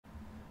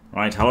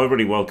Right, hello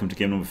everybody, welcome to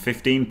game number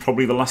 15.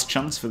 Probably the last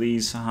chance for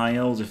these high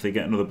elves if they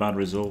get another bad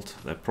result.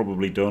 They're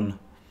probably done.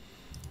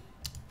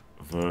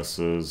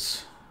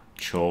 Versus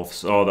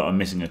Chorfs. Oh, that I'm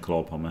missing a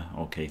claw pommer.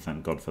 Okay,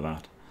 thank God for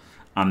that.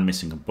 And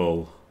missing a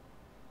bull.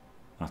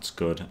 That's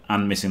good.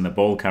 And missing the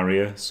ball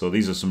carrier. So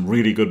these are some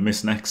really good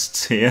miss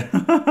nexts here.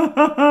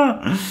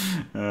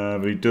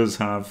 But he does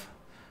have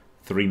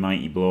 3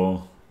 mighty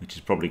blow, which is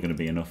probably going to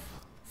be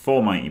enough.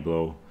 4 mighty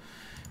blow,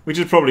 which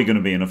is probably going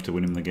to be enough to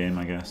win him the game,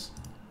 I guess.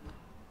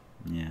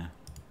 Yeah.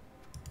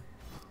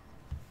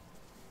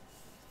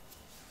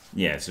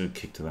 Yeah, so a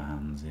kick to the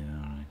hands, yeah,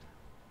 alright.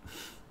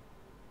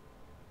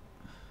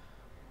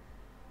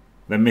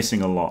 They're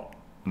missing a lot.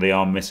 They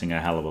are missing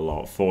a hell of a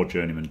lot. 4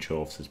 journeyman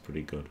chorfs is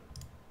pretty good.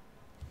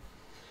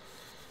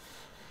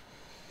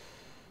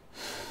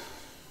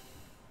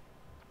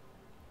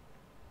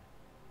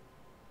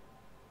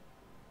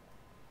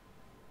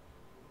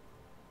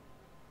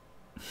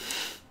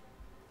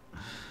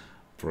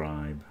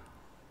 Bribe.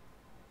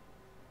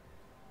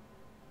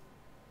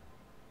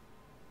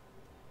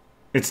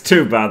 It's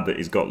too bad that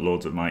he's got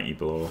loads of mighty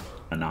blow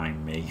and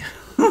I'm me.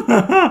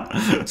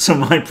 So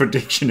my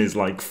prediction is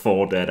like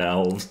 4 dead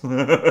elves. 4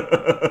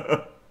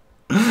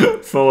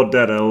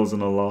 dead elves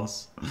and a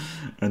loss.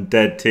 And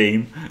dead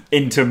team.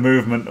 Into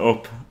movement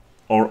up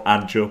or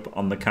edge up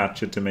on the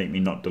catcher to make me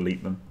not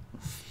delete them.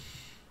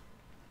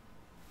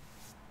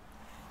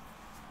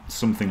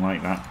 Something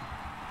like that.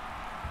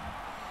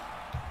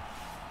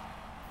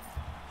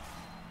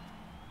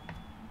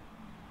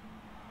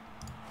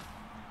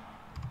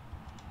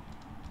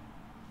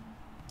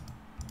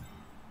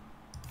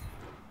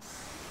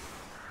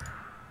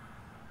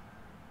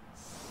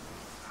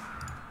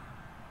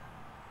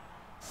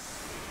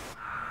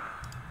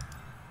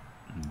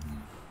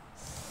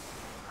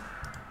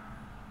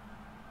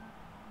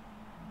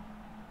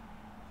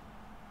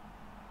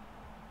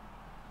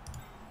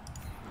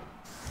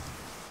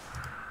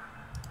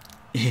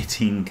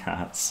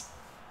 Cats.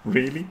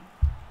 Really?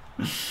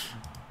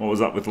 What was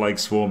that with like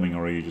swarming,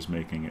 or are you just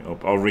making it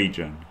up? Oh,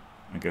 regen.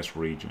 I guess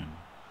regen.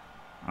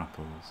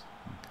 Apples.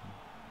 Okay.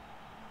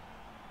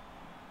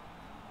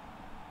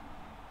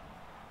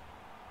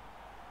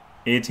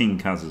 18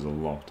 Kaz is a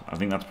lot. I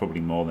think that's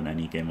probably more than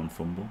any game on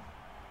Fumble.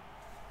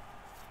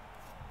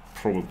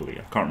 Probably.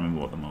 I can't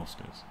remember what the most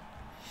is.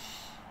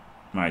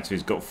 Right, so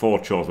he's got 4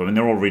 chores. I mean,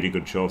 they're all really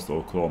good chores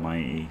though. Claw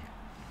Mighty,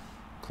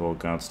 Claw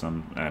Guard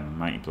Stand,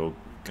 Mighty Blow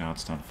Guard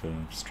Stand for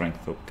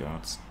Strength Up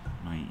Guards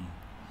Mighty.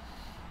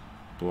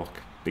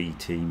 Block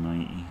BT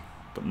Mighty.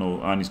 But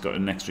no, and he's got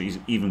an extra, he's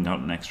even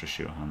got an extra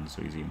sure hand,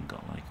 so he's even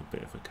got like a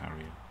bit of a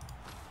carrier.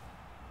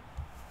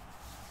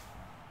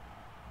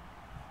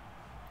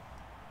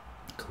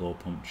 Claw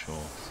Pump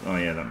Chores. Oh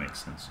yeah, that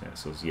makes sense, yeah.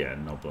 So yeah,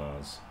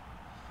 Noblars.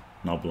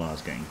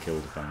 Noblars getting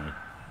killed by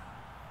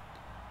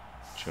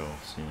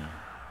Chores, yeah.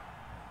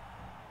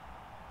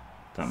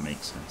 That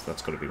makes sense.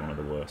 That's got to be one of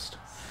the worst.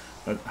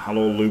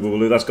 Hello,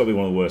 Lugaloo. That's got to be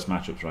one of the worst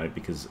matchups, right?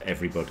 Because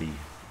everybody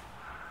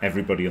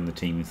on the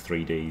team with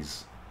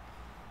 3Ds,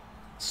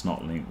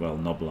 Snotling, well,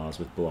 Noblars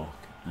with block,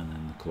 and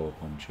then the Claw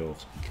Pump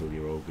Chorfs can kill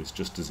your ogres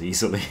just as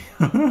easily.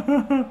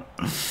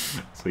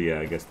 So yeah,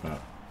 I guess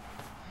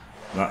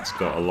that's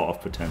got a lot of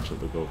potential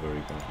to go very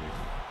badly.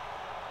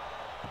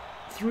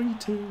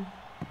 3-2.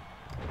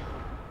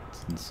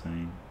 It's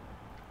insane.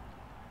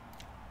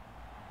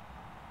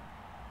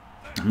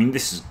 I mean,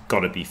 this has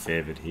got to be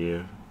favoured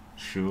here,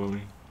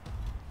 surely.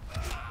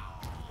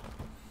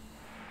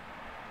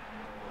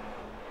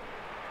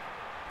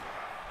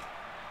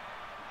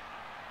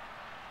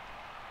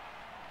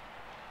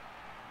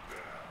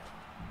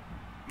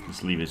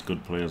 Just leave his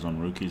good players on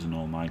rookies and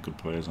all my good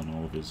players on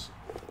all of his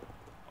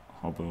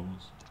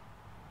hobos.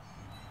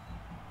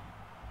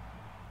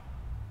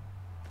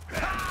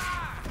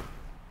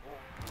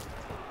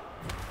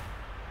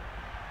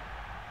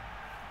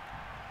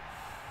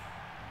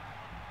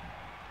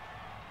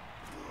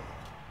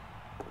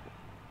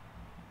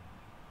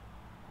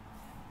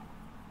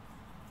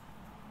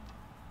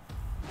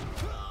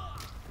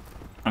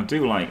 I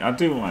do like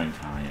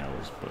high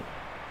elves, but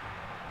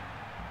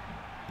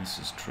this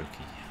is tricky.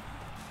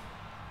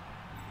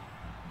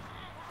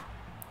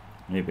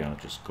 Maybe I'll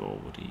just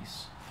go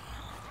Woodies.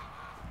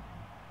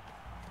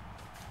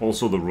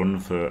 Also, the run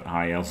for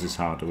high elves is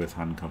harder with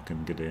Hancock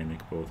and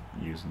Gdanik both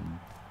using them.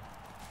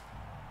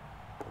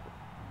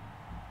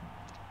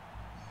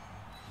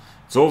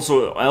 It's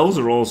also, elves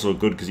are also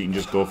good because you can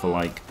just go for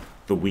like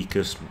the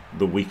weakest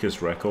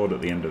record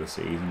at the end of the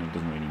season. It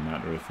doesn't really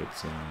matter if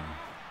it's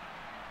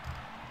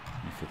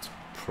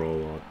pro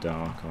or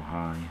dark or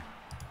high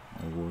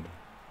or wood.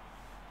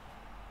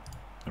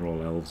 They're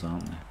all elves,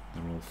 aren't they?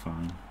 They're all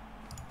fine.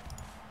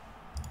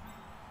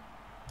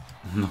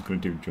 I'm not going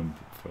to do jump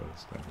up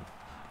first.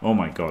 Oh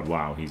my god,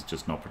 wow, he's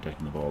just not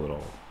protecting the ball at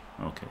all.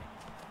 Okay.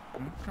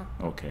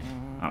 Okay,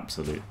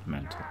 absolute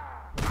mental.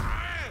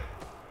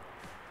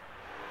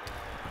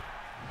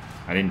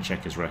 I didn't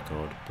check his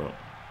record, but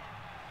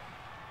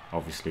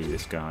obviously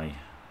this guy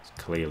is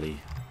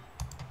clearly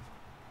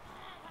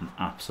an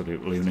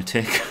absolute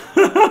lunatic.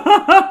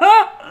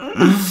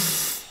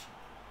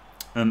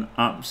 An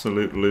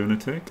absolute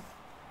lunatic.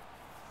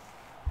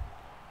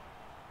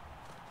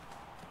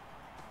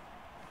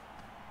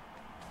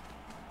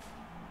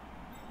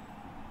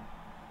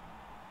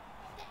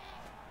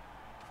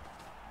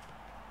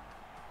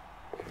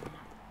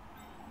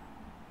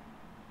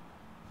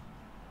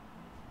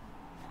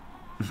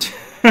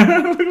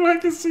 Look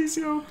like a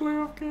CCL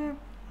playoff game.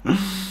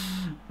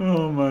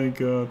 Oh my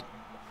god.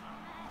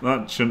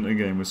 That Chunter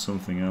game was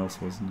something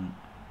else, wasn't it?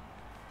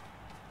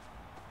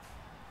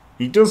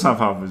 He does have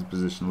half his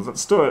positionals.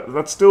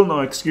 That's still no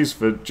excuse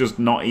for just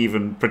not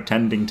even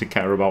pretending to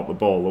care about the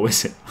ball, though,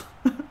 is it?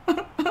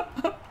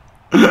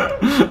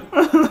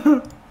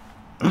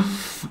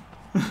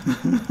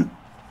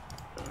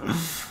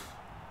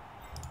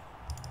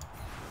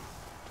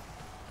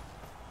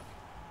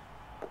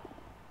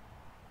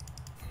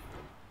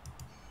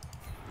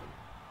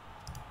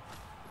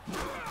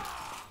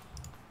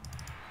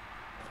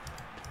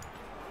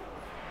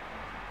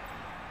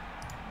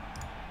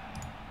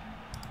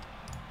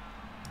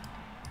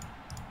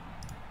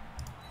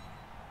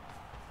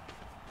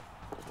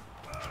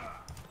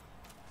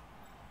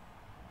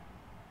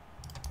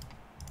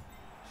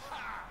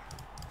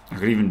 I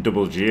could even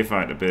double G if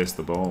I had to base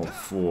the ball.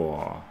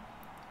 Whoa.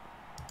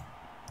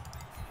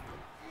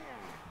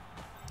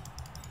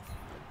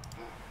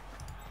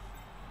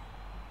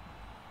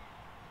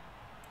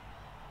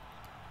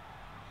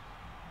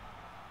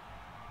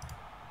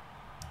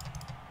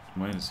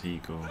 Where does he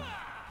go?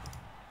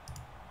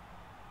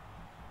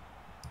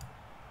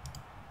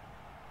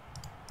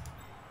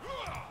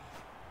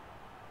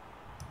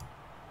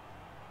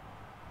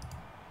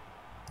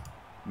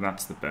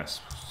 That's the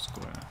best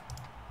square.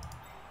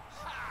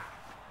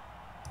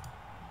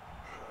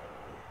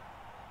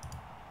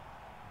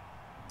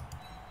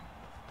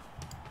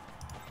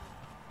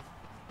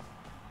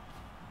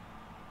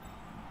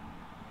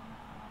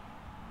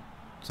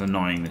 It's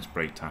annoying, this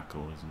break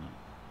tackle, isn't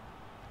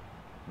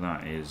it?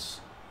 That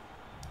is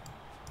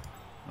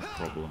a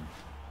problem.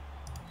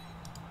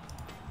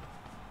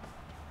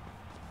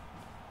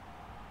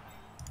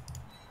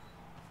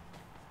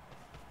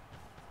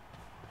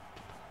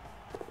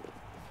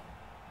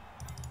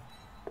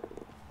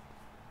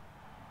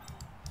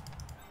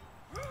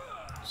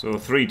 So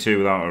 3-2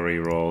 without a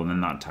reroll, and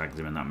then that tags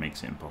him, and that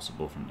makes it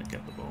impossible for him to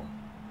get the ball.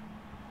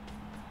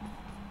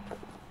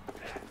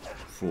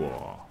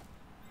 4.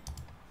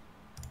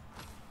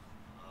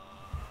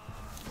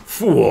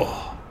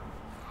 4.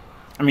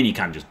 I mean, you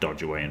can just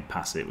dodge away and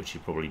pass it, which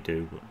you probably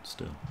do, but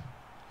still.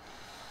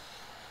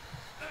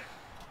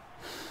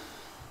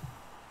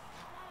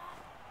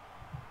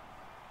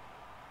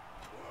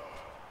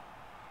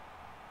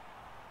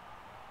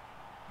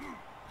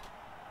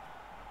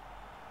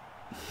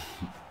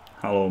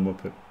 Hello,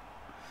 Muppet.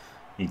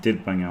 He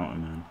did bang out a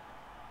man.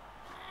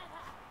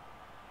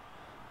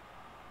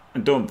 I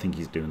don't think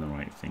he's doing the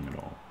right thing at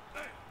all.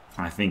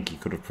 I think he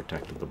could have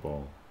protected the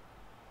ball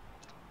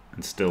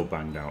and still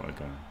banged out a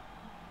guy.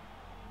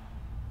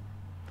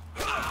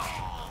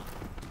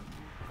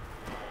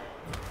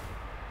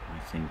 I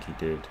think he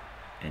did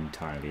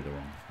entirely the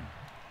wrong thing.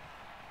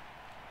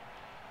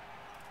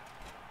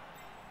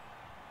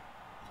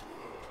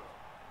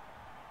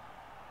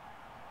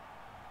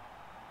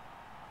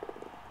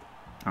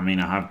 I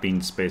mean, I have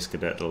been Space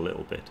Cadet a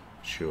little bit,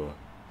 sure.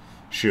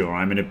 Sure,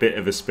 I'm in a bit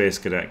of a Space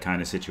Cadet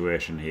kind of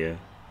situation here.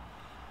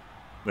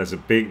 There's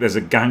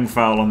a gang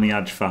foul on the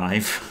edge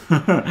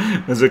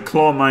 5. There's a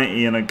Claw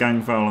Mighty and a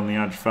gang foul on the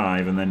edge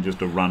 5, and then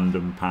just a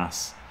random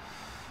pass.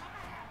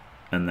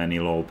 And then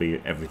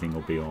everything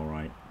will be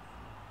alright.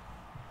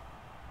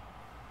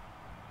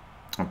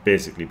 I've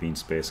basically been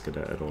Space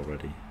Cadeted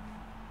already.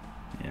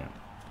 Yeah.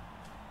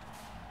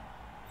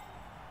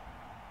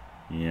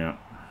 Yeah.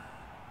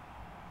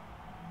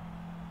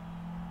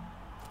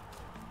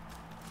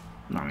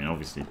 No, I mean,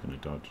 obviously he's going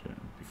to dodge it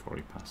before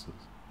he passes.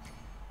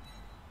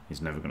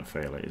 He's never going to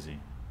fail it, is he?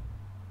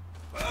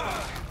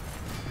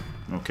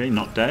 Okay,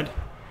 not dead.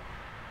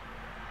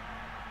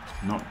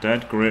 Not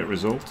dead, great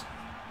result.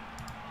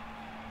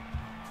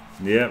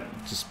 Yep,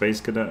 just Space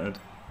Cadeted.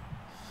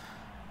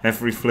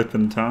 Every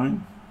flippin'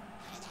 time.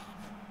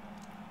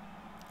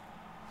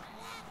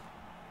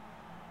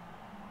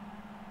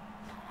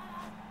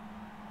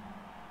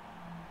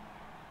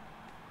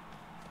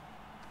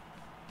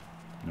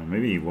 No,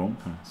 maybe he won't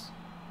pass.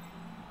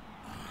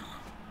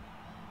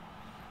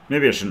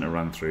 Maybe I shouldn't have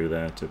run through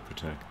there to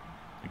protect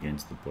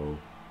against the bow.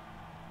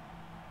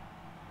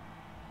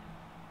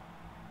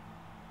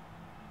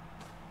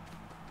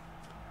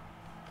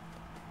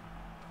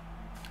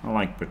 I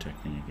like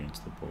protecting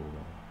against the bow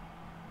though.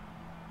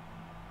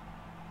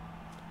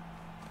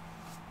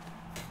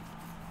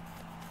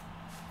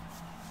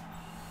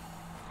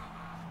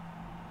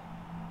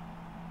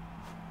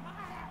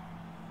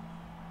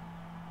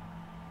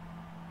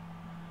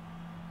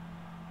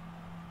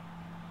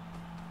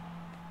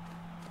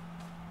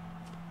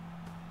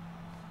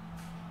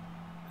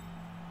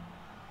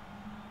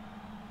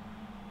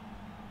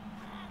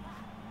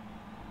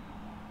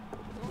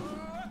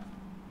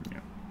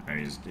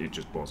 it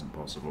just wasn't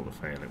possible to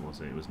fail it, was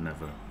it? It was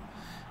never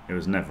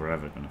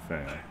ever going to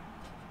fail.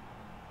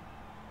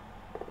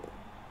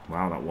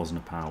 Wow, that wasn't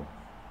a POW.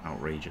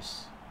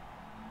 Outrageous.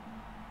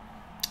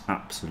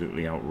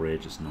 Absolutely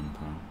outrageous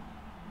non-POW.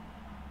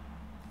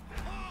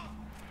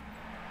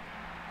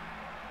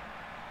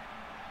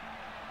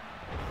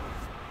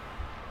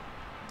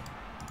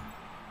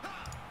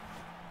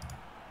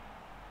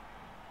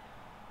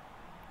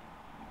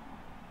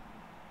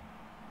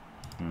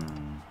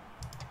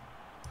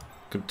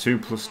 Got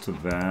 2+ to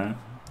there.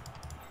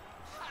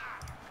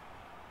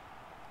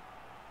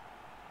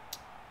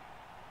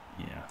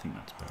 Yeah, I think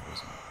that's better,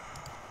 isn't it?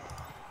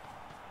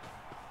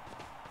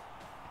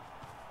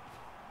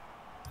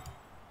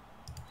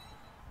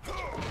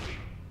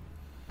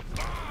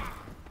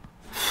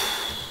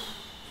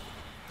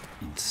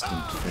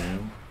 Instant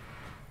fail.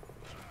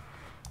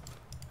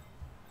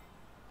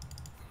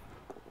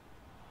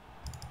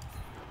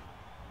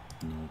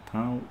 No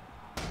POW.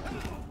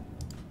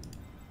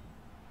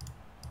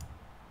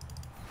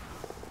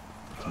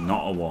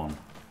 Not a 1.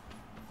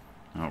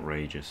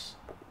 Outrageous.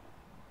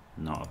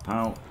 Not a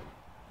POW.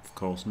 Of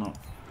course not.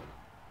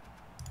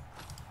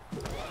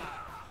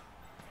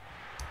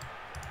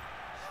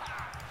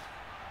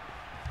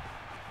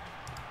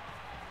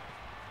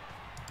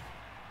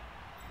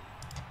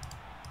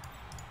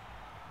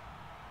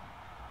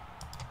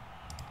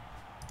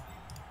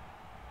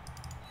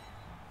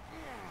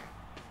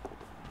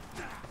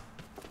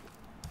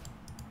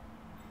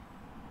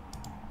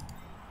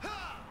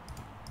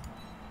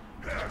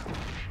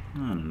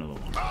 And another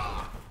one.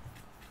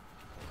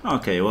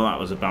 Okay, well that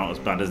was about as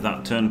bad as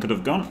that turn could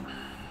have gone.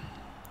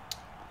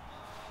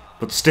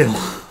 But still,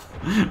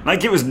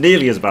 like it was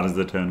nearly as bad as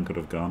the turn could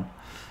have gone.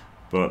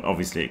 But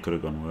obviously it could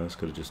have gone worse.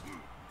 Could have just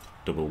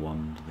double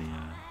won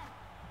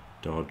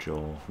the dodge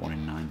or 1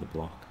 in 9 the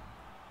block.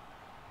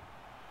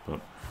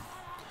 But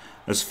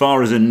as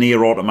far as a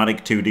near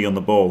automatic 2D on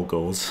the ball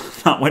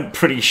goes, that went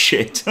pretty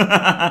shit. With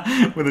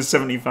a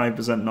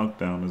 75%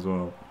 knockdown as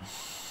well.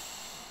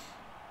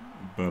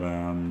 But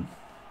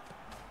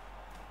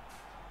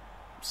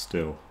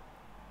still,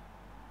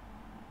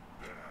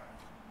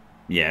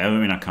 yeah. I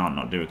mean, I can't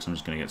not do it because I'm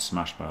just going to get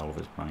smashed by all of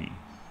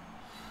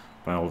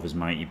his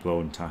mighty blow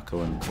and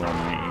tackle and claw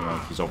mighty.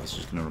 Like he's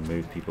obviously just going to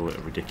remove people at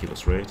a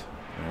ridiculous rate.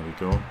 There we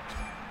go.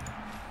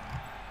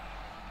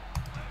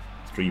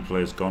 3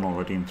 players gone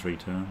already in 3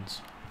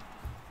 turns.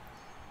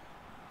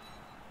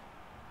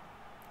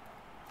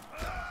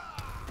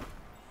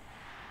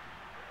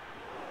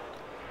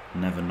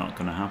 Never not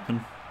going to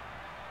happen.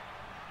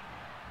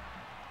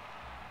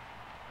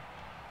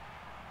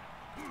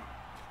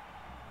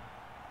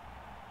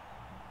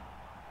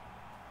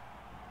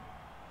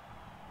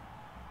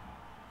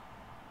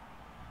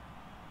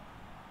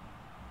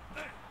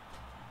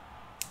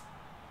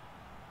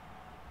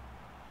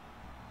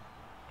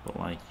 But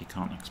like, you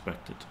can't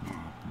expect it to not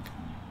happen, can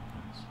you?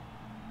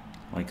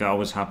 Like, I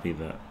was happy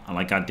that,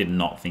 like, I did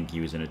not think he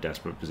was in a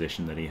desperate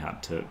position that he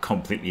had to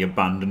completely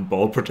abandon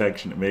ball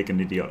protection to make an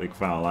idiotic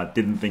foul. I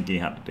didn't think he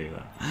had to do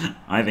that.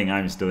 I think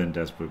I'm still in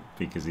desperate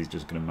because he's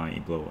just going to mighty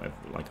blow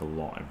like a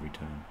lot every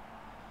turn.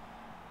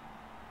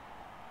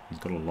 He's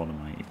got a lot of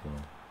mighty blow.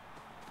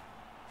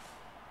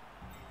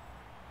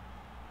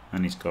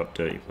 And he's got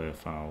dirty player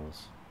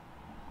fouls,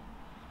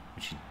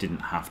 which he didn't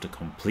have to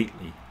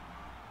completely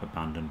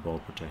abandon ball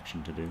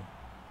protection to do.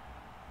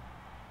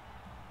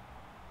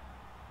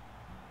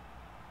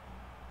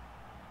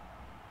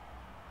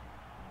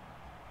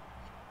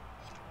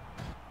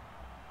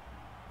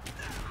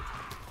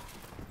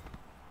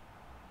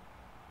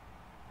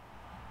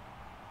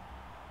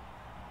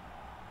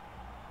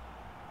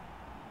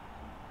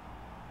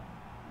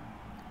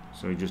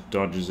 So he just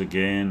dodges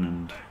again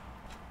and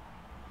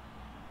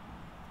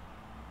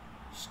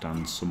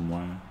stands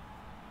somewhere.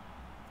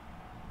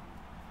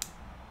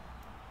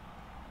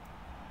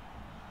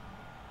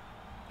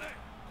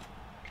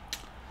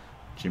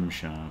 Gym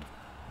shard.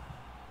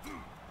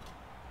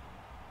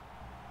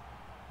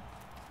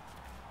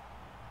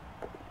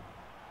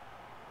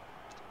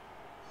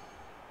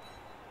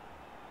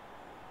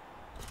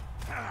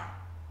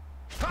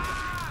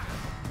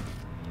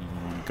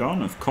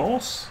 Gone, of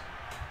course.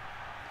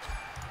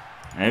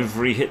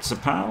 Every hit's a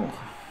POW.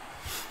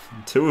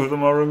 2 of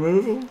them are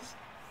removals.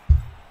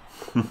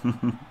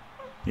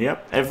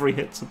 Yep, every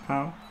hit's a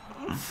POW.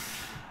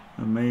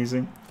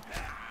 Amazing.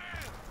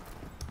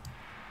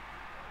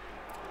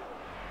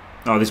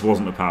 Oh, this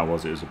wasn't a POW,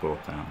 was it? It was a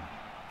both down.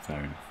 Fair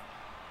enough.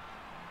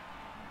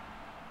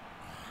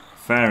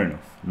 Fair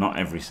enough. Not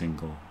every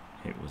single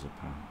hit was a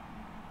POW.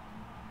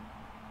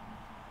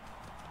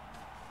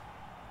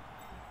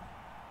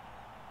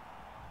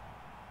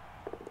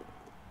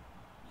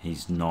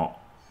 He's not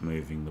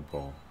moving the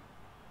ball.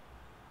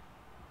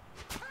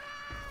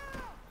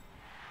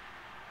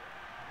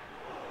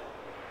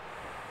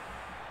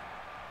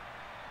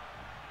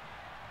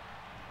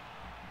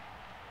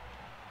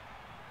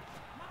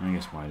 I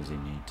guess why does he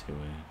need to?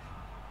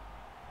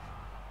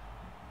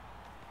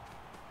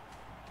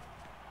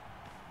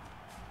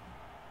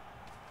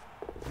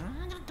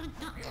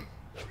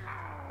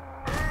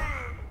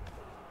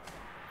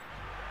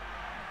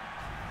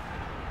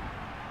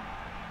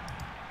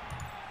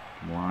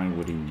 Why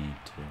would he need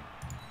to?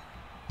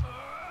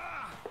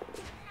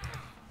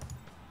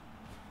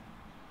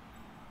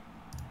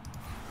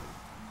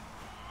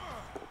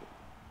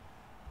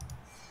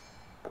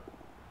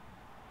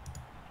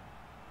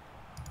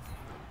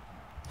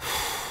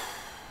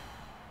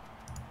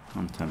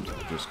 I'm tempted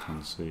to just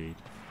concede.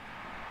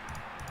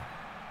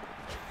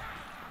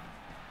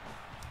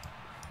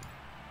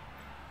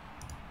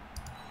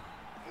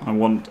 I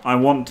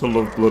want to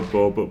love Blood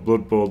Bowl, but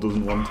Blood Bowl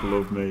doesn't want to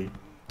love me.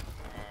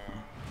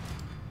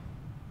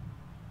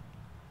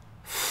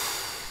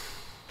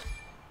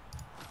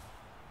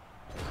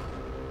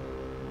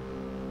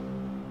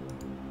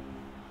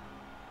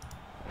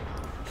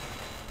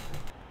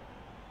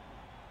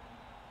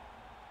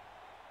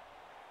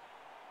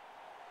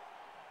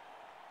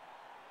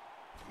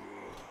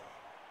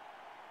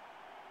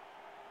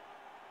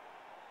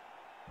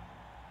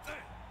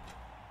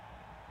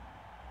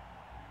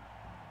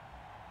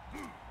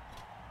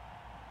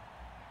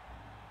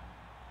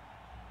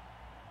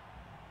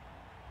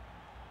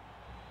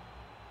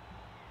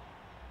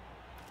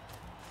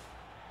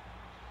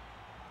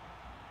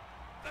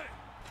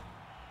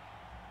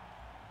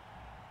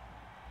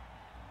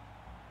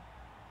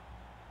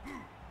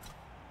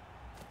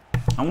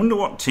 I wonder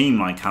what team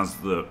like has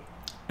the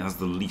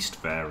least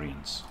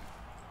variance.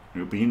 It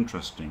would be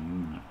interesting,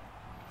 wouldn't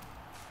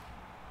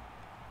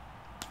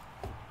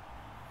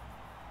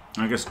it?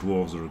 I guess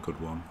dwarves are a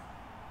good one.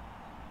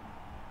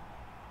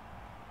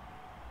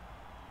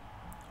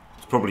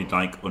 It's probably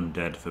like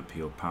undead for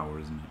pure power,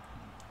 isn't it?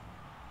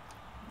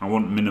 I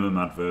want minimum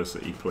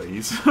adversity,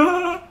 please.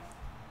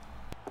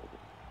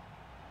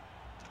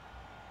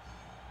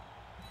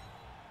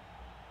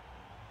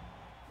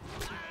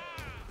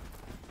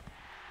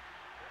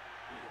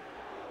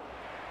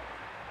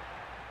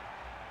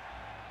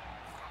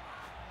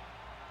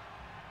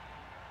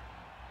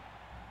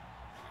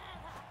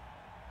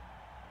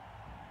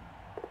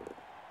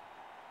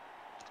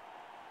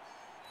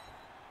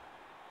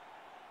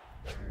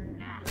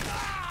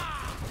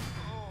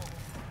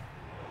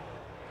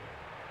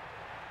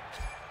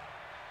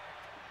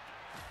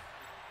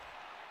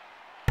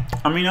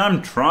 I mean,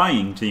 I'm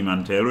trying, Team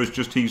Antero, it's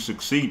just he's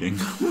succeeding.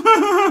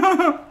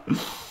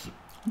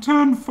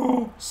 Turn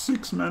 4,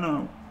 6 men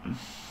out.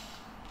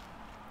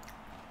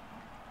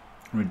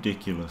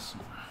 Ridiculous.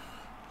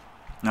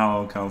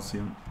 Hello,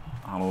 Calcium.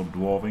 Hello,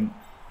 Dwarving.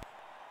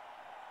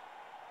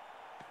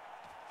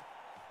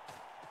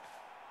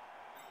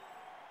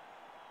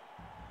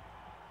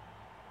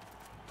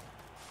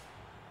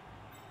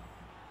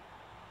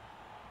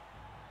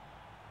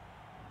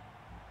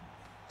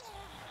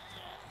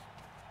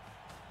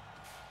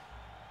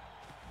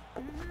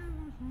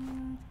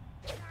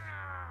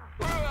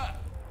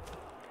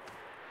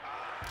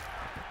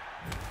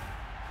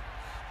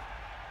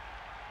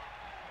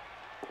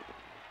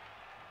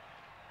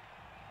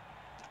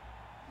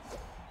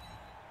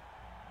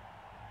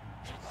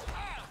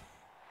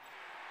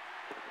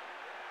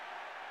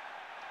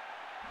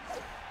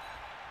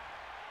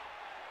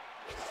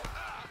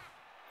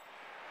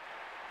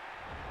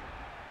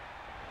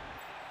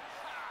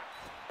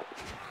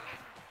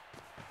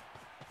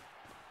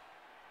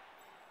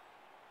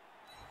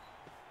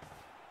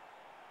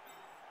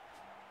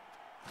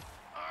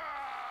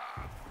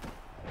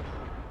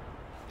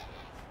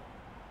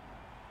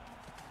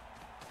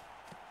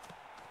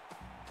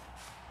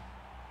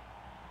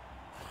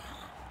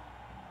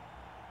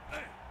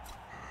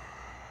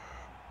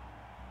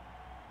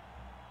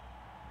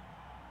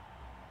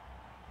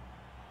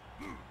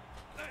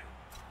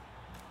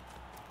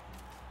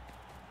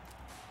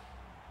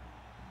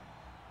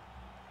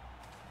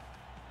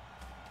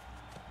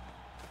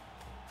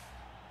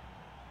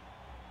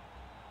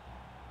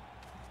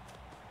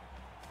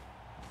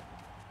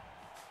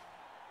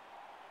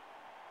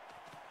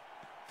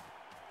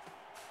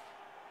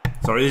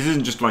 Sorry, this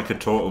isn't just like a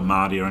total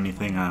Mardy or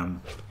anything.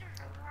 I'm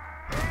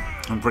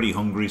pretty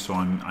hungry, so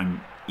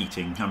I'm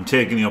eating. I'm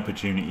taking the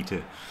opportunity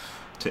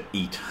to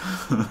eat.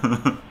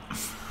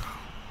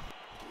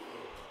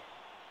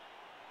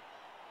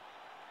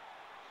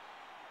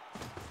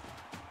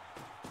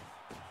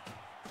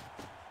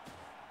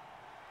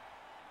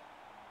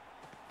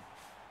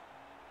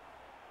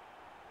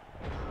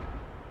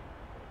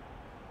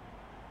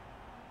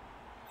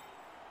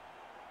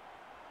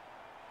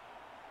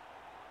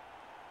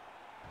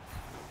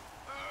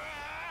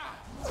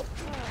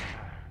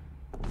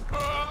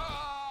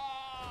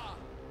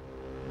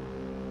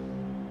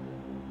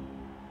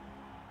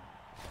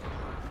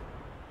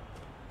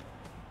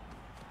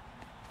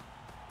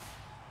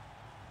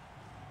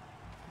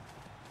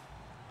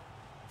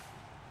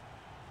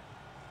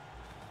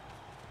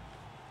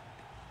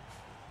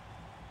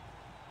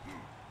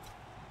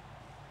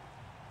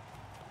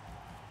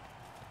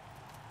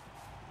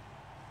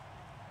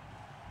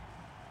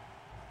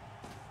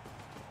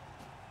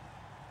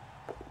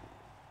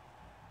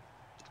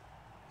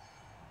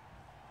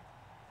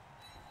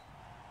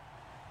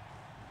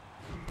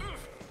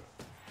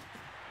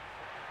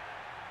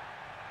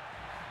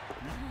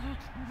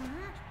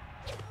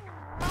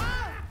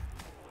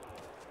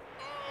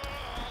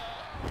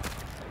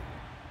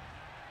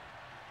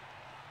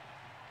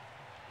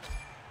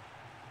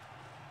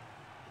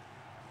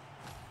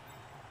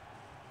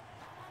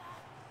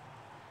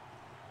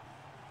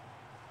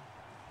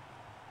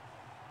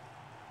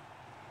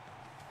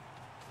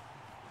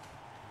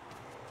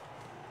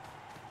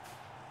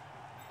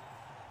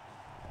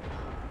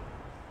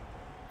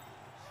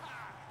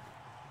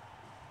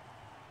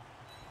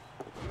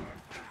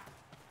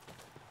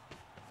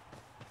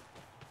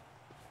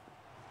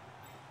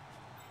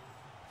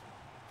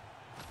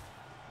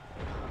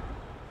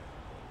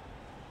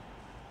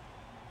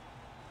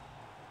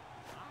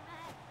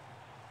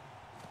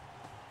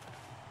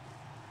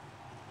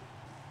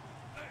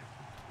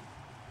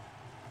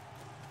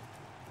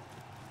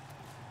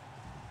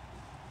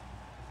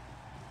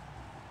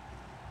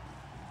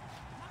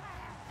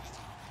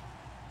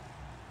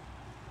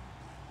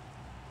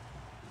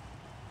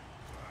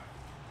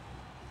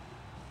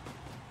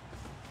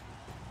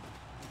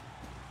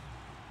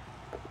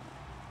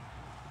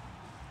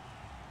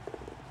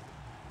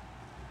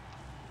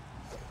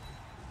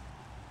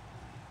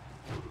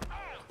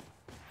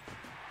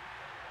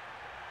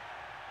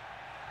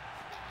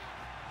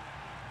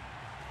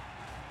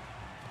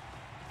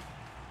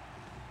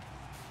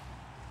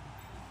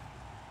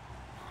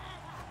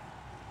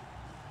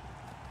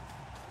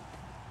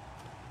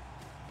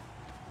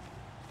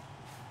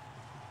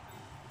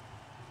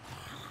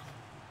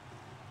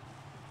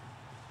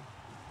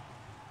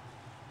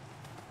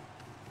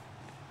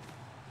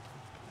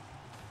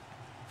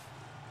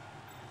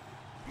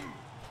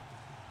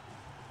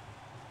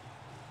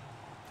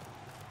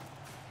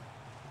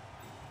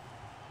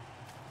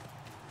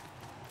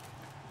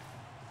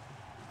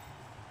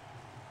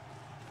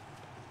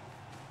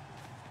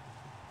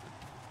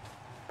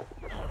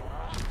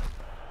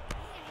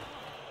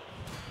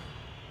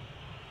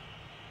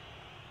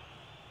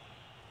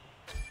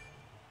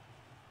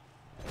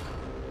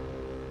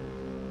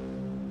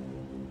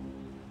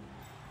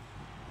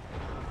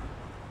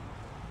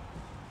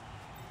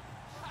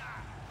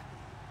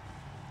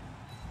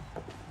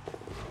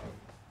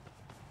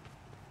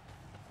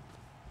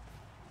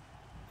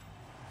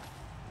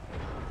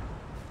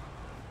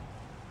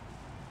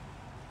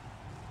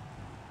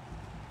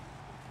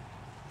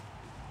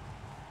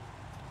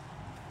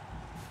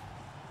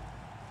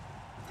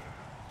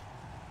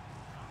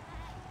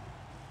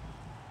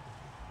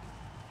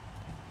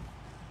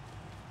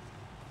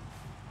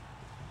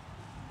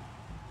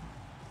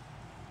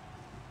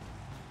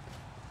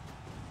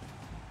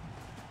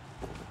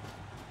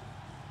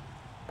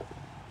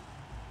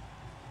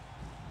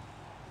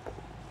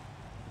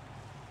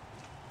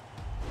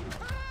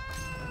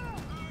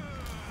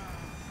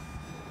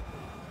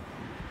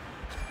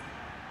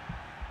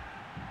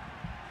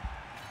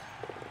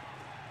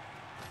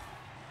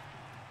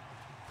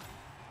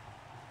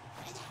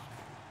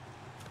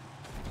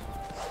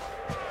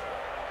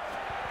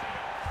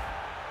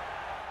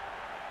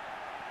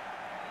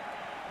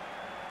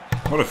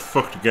 What a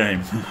fucked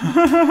game.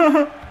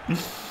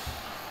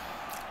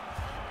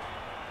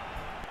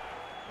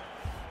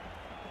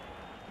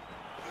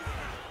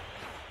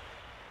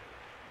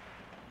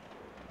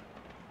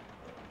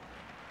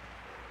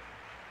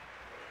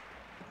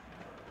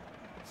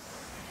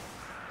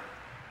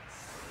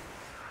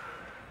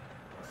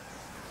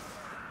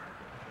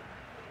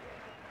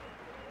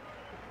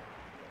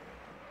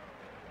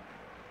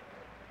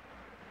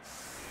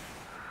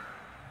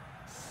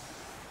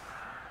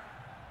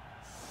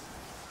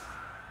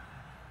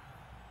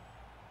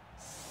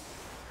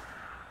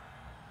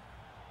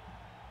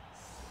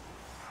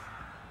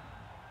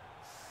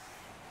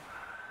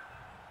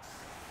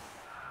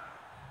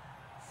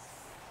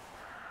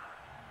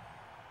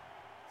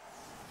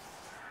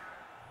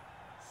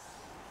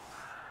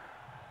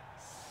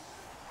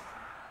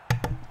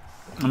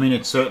 I mean,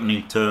 it's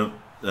certainly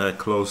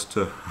close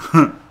to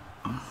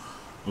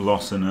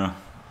loss in a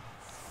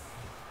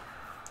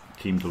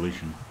team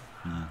deletion.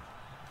 Yeah.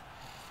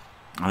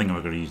 I think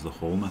I've got to use the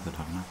whole method,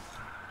 haven't I?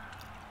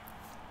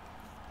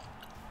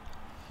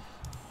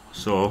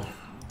 So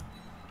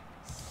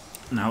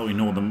now we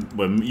know them.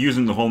 We're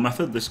using the whole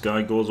method. This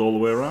guy goes all the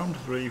way around.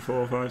 3,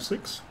 4, 5,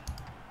 6.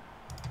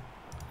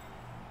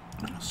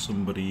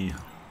 Somebody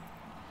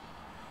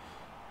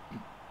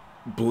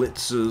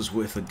blitzes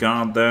with a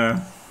guard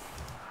there.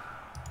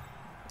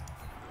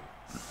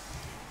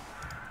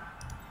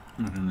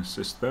 And an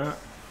assist there.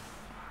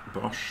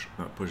 Bosh,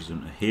 that pushes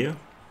him to here.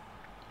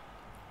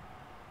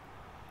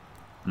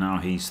 Now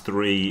he's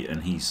 3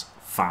 and he's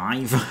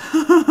 5.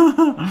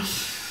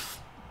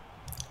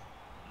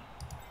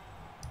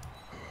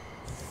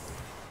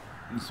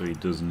 So he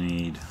does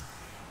need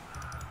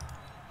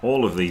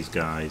all of these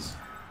guys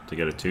to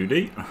get a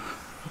 2D.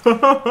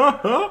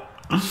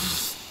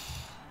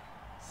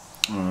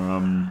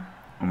 And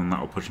then that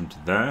will push him to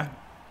there.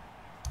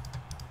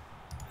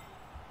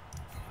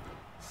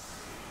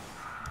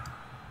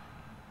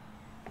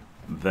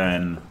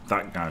 Then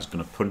that guy's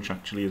going to punch,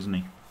 actually, isn't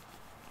he?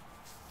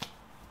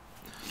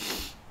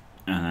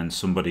 And then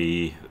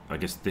somebody, I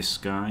guess this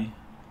guy,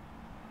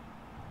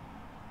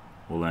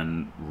 will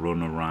then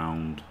run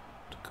around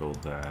to go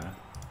there.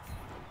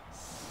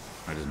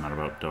 It doesn't matter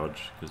about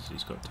dodge, because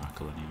he's got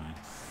tackle anyway.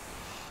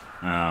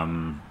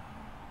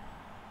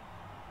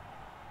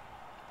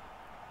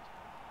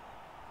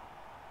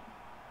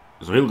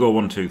 So he'll go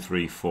 1, 2,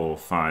 3, 4,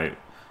 5.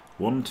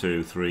 1,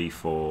 2, 3,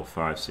 4,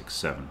 5, 6,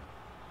 7.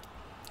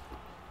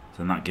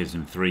 Then that gives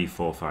him 3,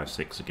 4, 5,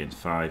 6 against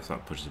 5. So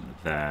that pushes him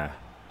there.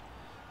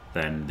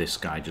 Then this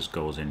guy just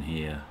goes in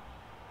here.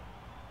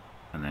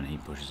 And then he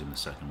pushes him the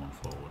second one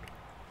forward.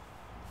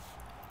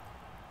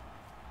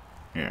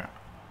 Yeah.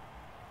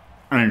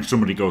 And then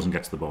somebody goes and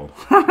gets the ball.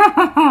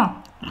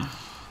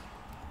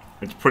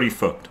 It's pretty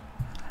fucked.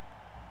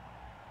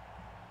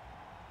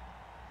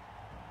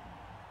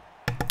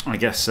 I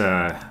guess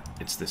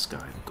it's this guy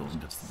that goes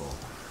and gets the ball.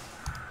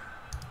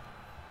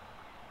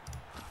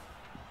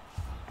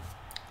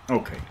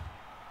 Okay.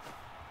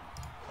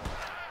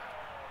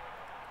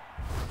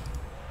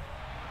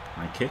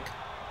 High kick.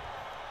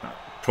 That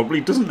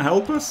probably doesn't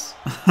help us.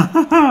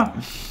 Oh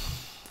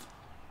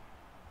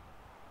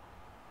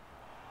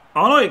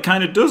no, it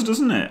kind of does,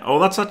 doesn't it? Oh,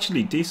 that's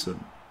actually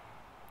decent.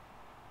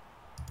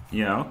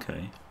 Yeah,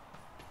 okay.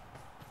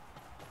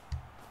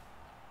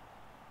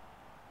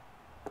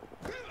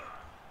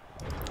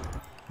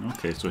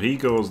 Okay, so he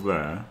goes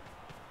there.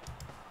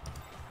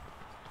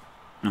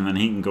 And then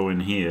he can go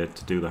in here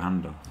to do the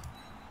handoff.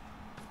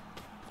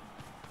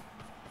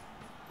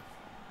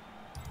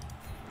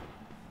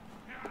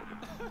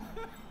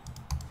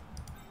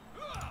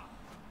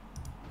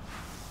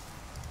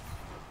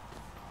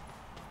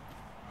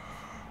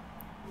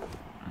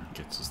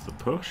 Gets us the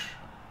push.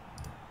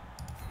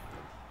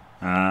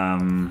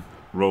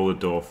 Roll a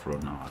Dwarf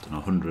run. No, I don't know,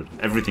 100.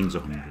 Everything's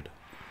 100.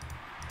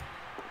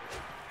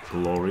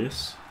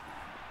 Glorious.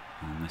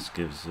 And this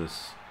gives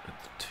us a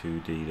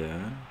 2D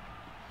there.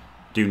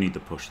 Do need the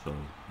push though,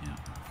 yeah.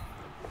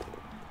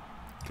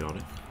 Got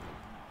it.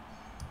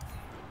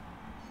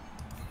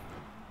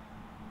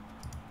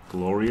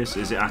 Glorious.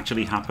 Is it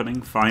actually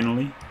happening,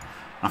 finally?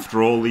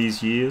 After all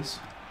these years?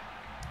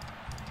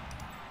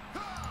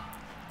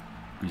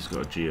 He's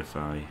got a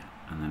GFI,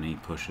 and then he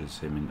pushes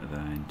him into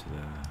there, into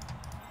there.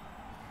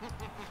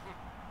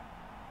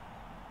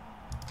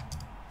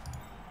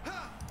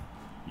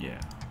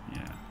 Yeah,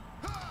 yeah.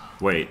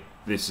 Wait,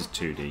 this is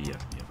 2D, yeah,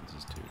 this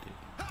is 2D.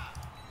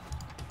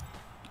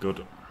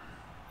 Good.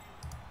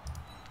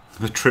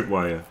 The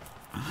tripwire.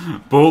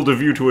 Bold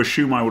of you to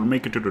assume I would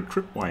make it to the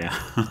tripwire.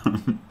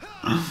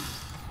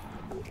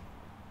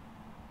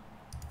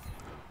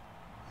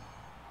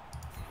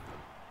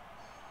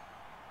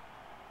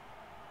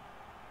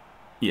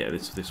 Yeah,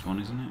 this one,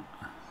 isn't it?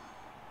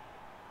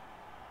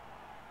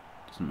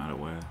 Doesn't matter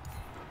where.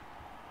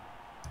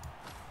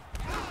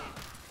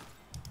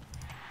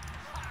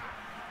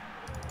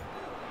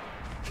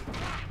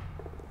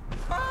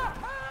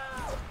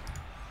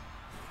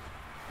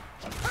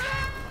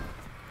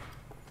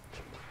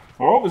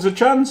 Oh, there's a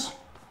chance.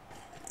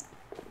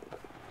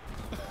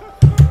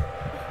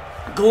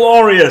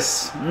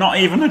 Glorious! Not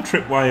even a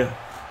tripwire.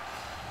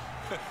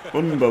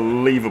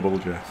 Unbelievable,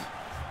 Jeff.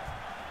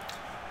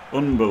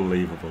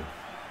 Unbelievable.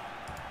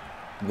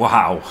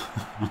 Wow.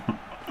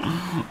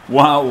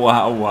 Wow,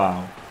 wow,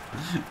 wow.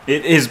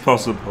 It is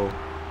possible.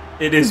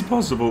 It is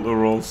possible to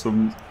roll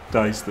some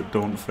dice that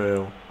don't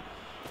fail.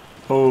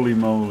 Holy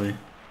moly.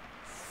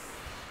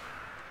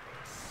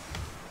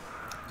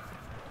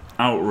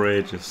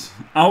 Outrageous.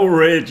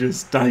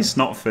 Outrageous. Dice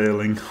not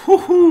failing.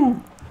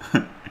 Woohoo!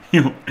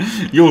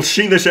 You'll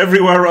see this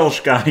everywhere else,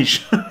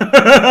 guys.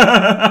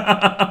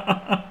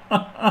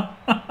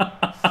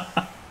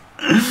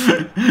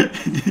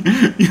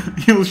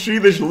 You'll see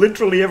this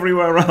literally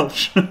everywhere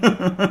else.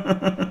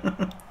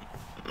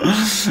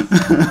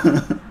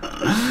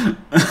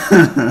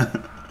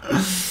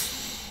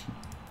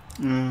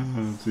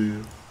 Oh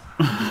dear.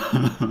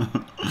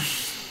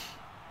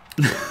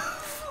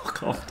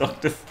 Fuck off,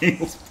 Dr.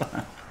 Feels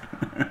bad.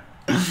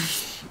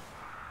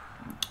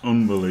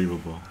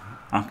 Unbelievable.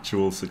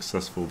 Actual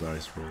successful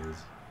dice rolls.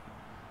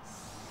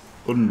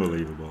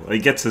 Unbelievable. He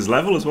gets his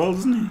level as well,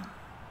 doesn't he?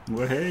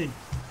 Well, hey.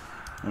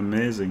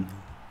 Amazing.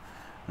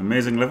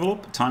 Amazing level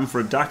up. Time for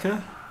a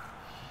Daka.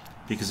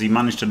 Because he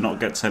managed to not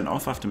get sent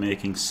off after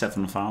making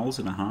 7 fouls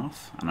in a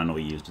half. And I know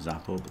he used his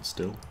Apple, but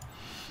still.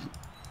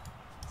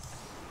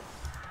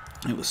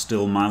 It was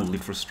still mildly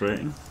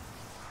frustrating.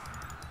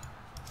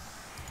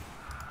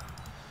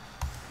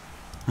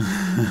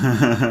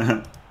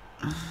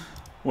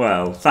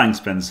 Well, thanks,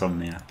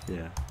 Bensomniac.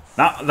 Yeah,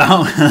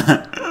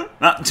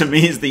 that to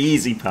me is the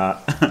easy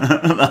part.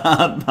 The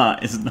hard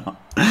part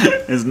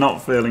is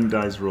not failing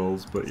dice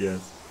rolls. But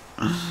yes,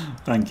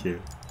 thank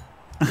you.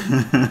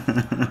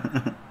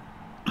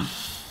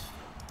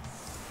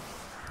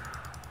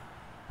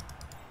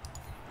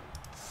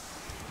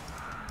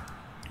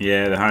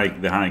 Yeah,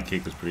 the high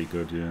kick was pretty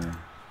good.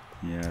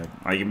 Yeah.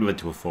 I led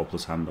to a 4+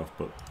 handoff,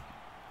 but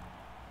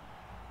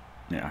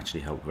it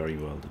actually helped very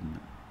well, didn't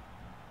it?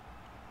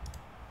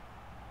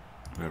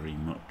 Very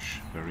much,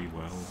 very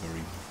well,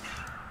 very much.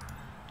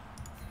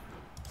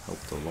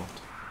 Helped a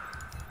lot.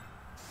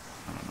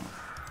 I don't know.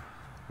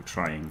 We'll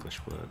try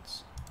English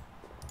words.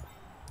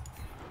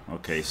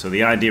 Okay, so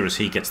the idea is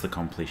he gets the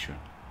completion.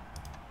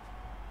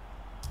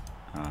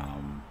 That's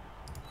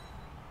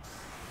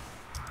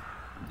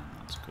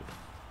good.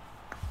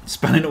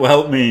 Spanning to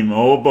help meme.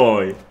 Oh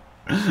boy.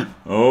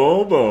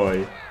 Oh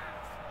boy.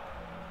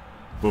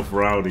 Buff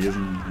Rowdy,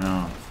 isn't he?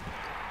 Oh.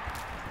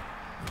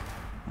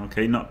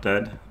 Okay, not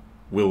dead.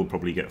 Will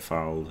probably get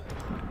fouled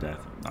to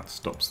death. That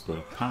stops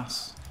the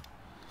pass.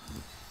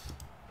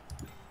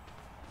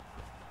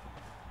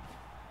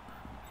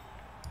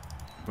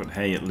 But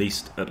hey, at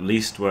least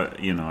we're,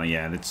 you know,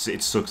 yeah, it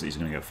sucks that he's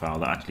going to get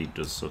fouled. That actually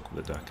does suck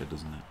with the Daka,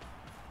 doesn't it?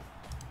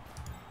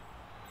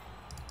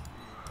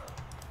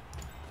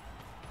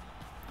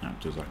 That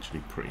does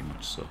actually pretty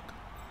much suck.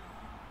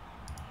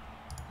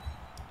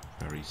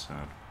 Very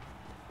sad.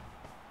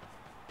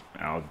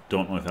 I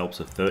don't know if Elves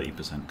a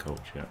 30%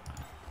 coach yet.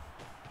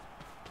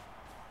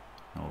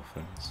 No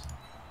offense.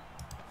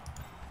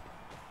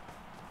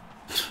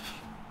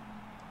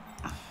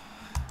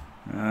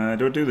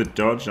 Do I do the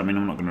dodge? I mean,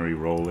 I'm not going to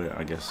re-roll it.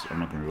 I guess I'm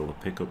not going to roll the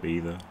pickup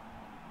either.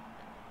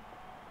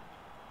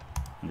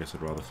 I guess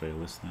I'd rather fail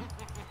this then.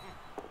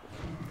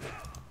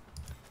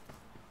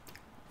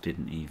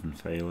 Didn't even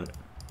fail it.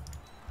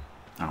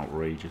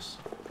 Outrageous.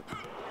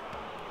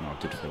 No, I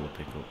did fail the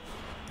pickup.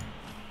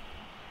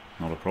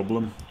 Not a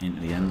problem.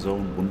 Into the end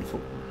zone.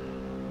 Wonderful.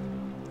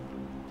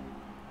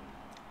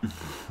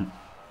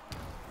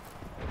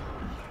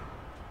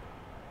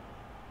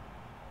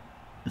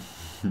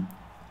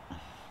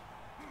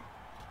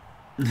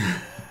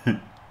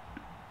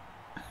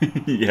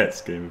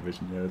 Yes, game of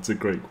vision. Yeah, it's a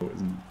great quote,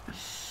 isn't it?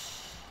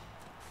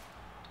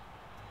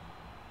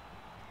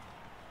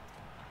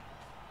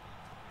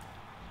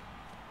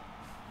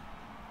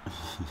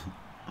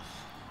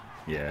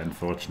 Yeah,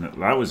 unfortunately.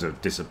 That was a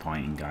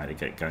disappointing guy to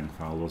get gang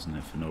foul, wasn't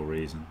it, for no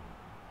reason.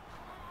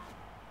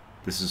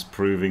 This is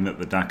proving that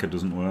the Daka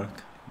doesn't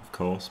work, of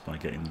course, by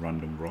getting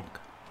random rock.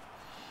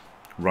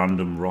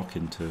 Random rock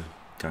into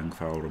gang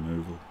foul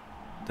removal.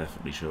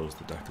 Definitely shows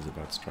the Daka's a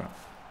bad strat.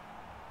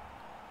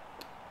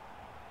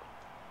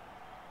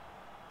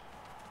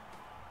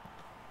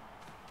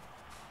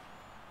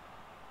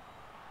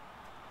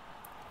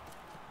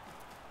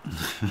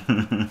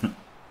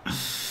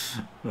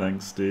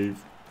 Thanks,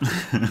 Steve.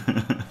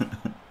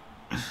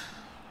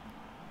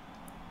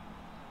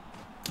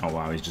 Oh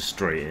wow, he's just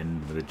straight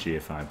in with a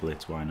GFI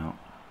blitz, why not?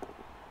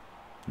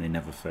 They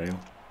never fail.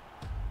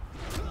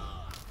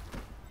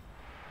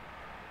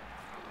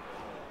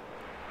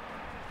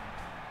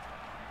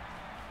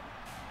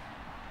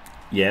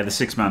 Yeah, the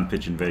 6-man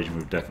pitch invasion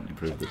would definitely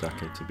prove the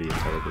Daka to be a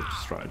terrible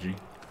strategy.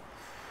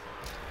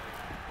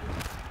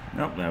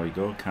 Oh, there we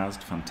go,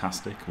 cast,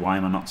 fantastic. Why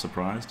am I not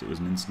surprised? It was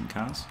an instant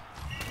cast.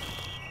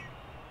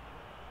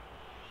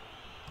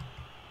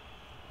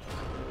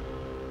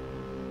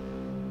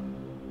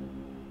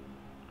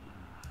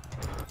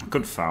 I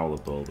could foul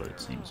the ball, but it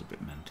seems a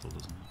bit mental,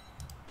 doesn't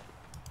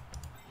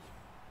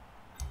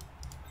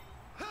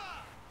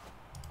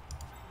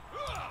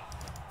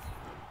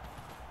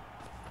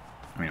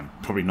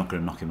probably not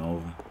going to knock him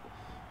over.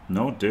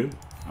 No, do.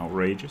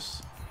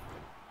 Outrageous.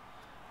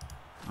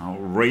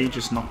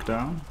 Outrageous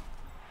knockdown.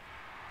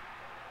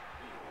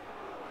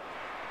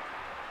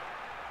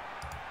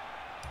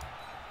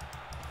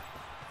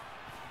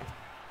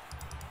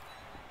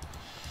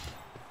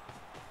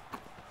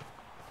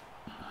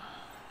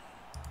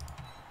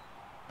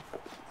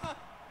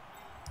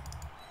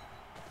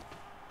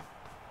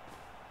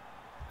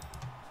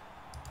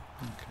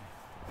 Okay.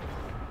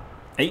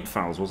 8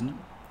 fouls, wasn't it?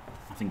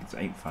 I think it's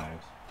 8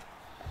 fouls.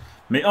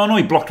 Oh no,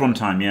 he blocked one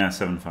time. Yeah,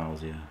 7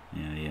 fouls. Yeah,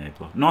 he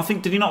blocked. No, I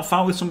think did he not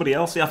foul with somebody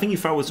else? Yeah, I think he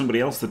fouled with somebody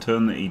else the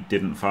turn that he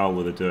didn't foul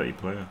with a dirty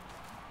player.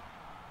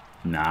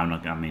 Nah, I'm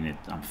not. I mean,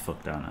 I'm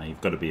fucked, aren't I?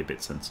 You've got to be a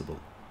bit sensible.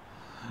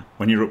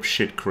 When you're up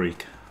shit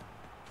creek,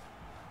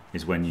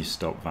 is when you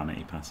stop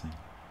vanity passing.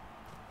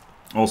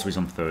 Also, he's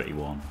on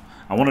 31.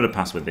 I wanted to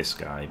pass with this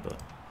guy, but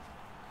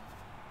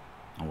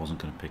I wasn't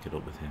going to pick it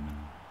up with him and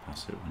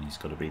pass it when he's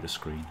got to be the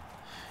screen.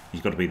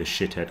 He's got to be the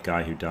shithead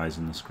guy who dies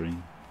in the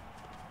screen.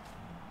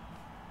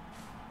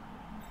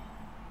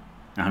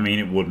 I mean,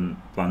 it wouldn't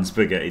land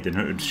spaghetti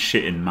dinner, it would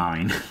shit in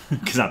mine,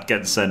 because I'd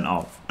get sent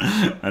off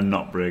and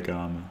not break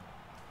armour.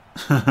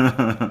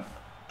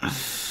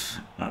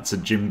 That's a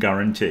gym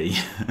guarantee.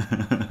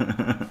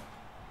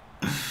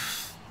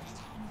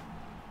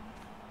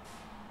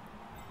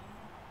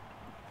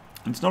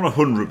 It's not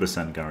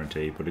 100%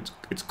 guarantee, but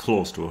it's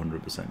close to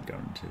 100%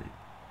 guarantee.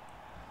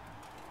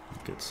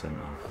 Get sent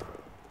off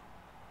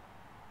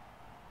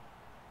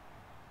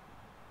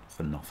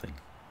for nothing.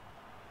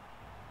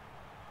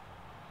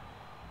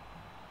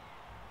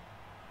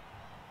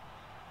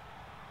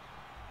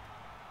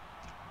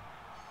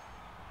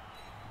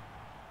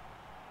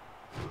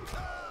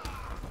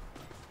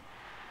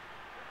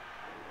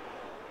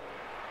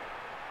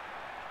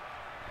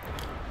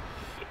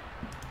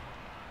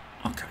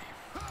 Okay.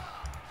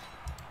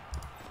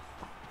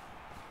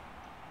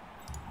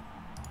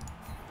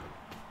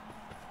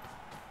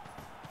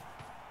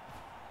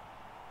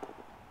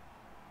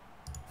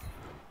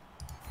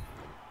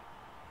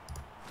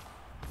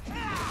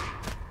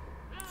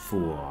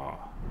 Four.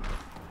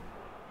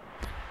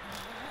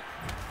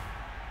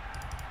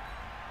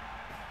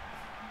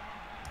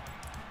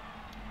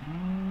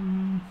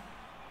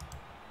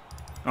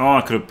 Oh,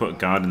 I could have put a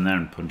guard in there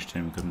and punched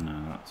him, couldn't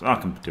I? I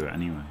can do it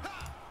anyway.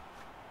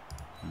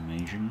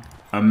 Amazing.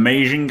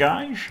 Amazing,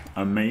 guys.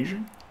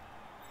 Amazing.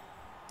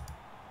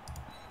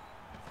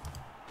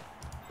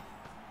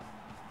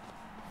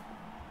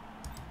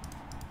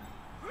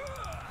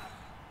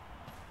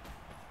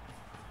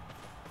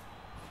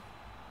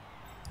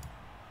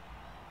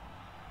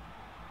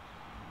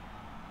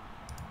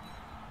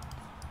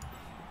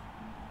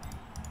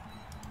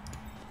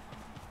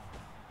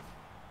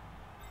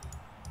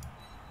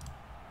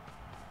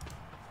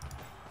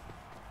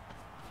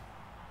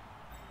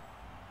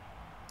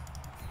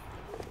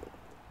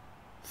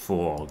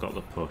 Got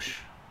the push.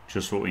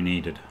 Just what we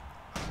needed.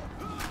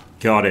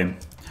 Got him.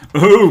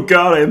 Oh,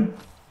 got him.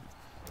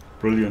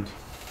 Brilliant.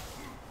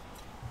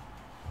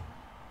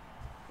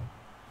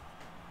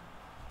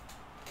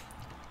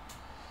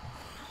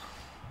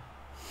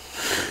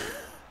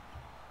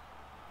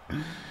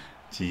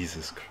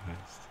 Jesus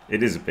Christ.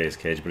 It is a base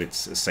cage, but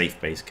it's a safe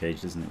base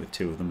cage, isn't it? With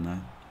 2 of them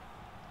there.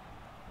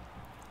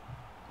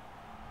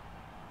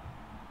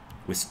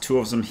 With 2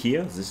 of them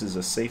here, this is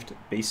a safe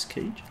base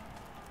cage.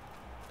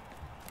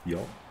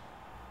 Yo.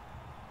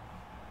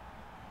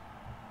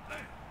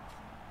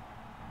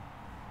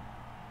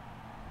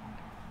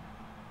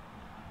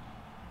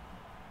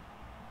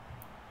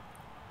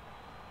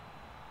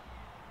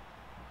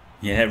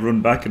 Yeah,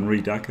 run back and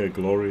Redaka,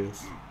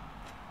 glorious.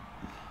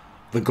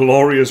 The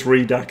glorious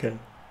Redaka.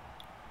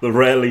 The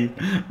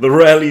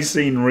rarely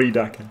seen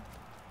Redaka.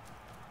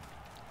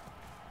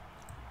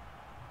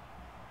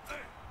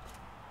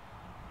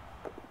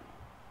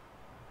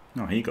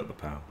 Oh, he got the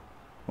power.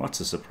 Well, that's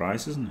a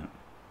surprise, isn't it?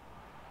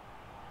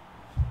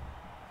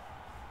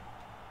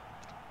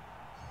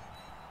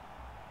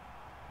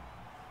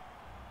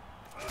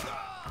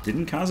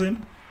 Didn't Kaz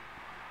him?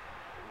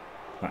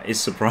 That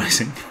is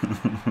surprising.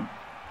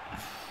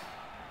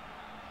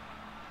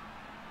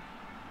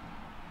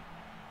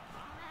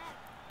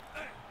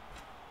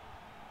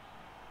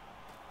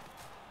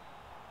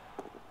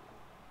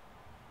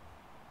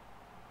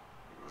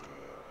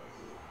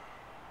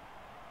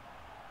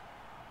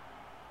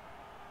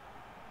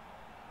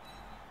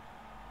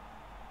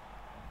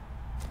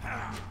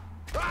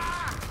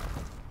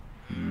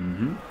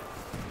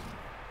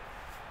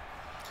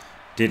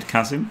 Did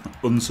Kazim?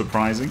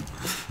 Unsurprising.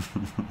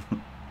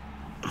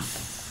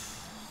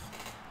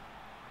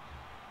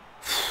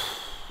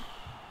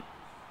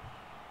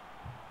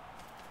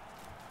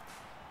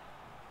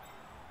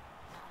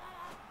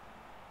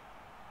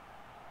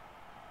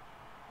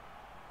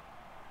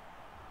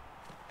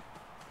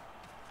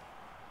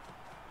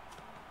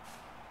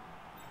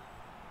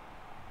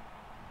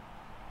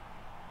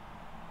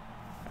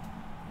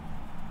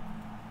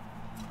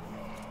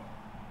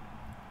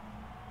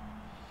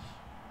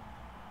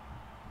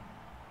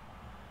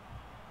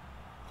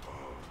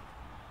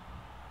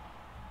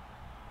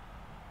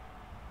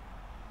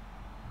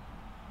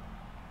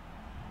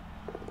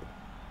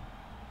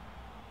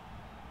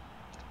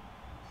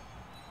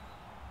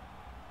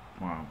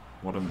 Wow,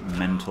 what a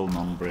mental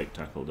non-break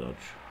tackle dodge.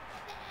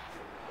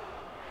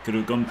 Could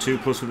have gone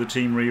 2+ with a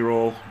team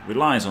reroll.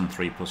 Relies on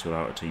 3+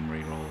 without a team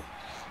reroll.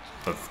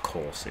 Of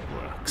course it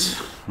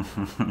works.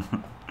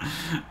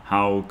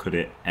 How could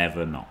it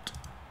ever not?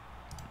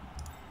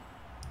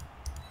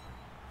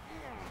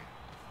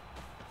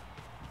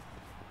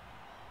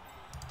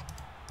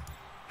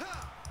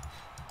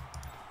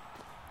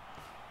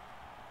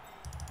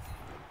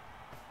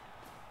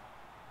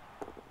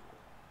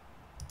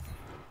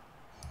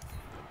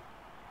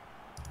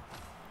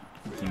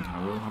 I think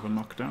I will have a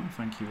knockdown,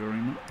 thank you very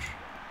much.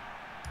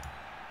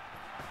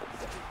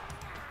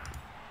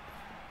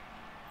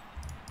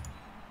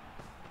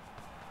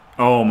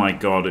 Oh my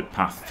god, it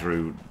passed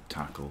through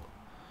tackle.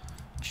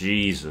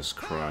 Jesus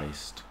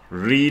Christ.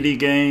 Really,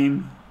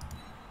 game?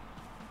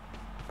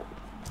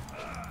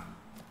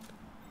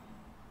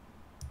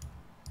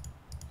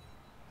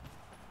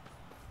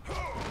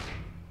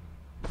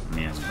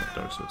 Me hasn't got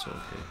dodge, so it's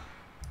okay.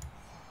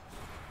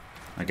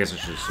 I guess I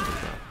should have stood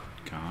up that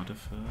Carter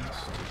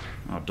first.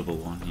 Oh, double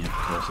one, yeah, of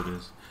course it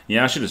is.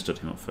 Yeah, I should have stood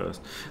him up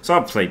first. So I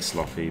played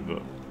sloppy,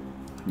 but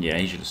yeah,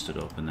 he should have stood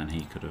up and then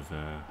he could have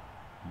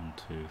 1,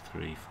 2,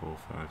 3, 4,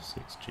 5,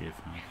 6, GF5.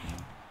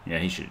 Yeah,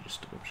 he should have just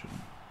stood up,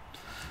 shouldn't he?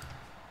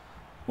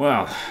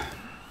 Well,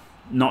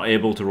 not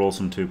able to roll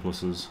some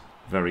 2+.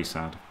 Very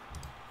sad.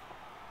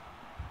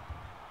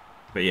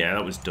 But yeah,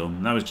 that was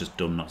dumb. That was just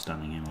dumb not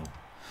standing him up.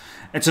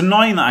 It's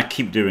annoying that I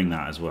keep doing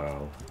that as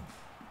well.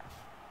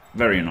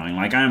 Very annoying.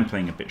 Like, I am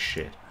playing a bit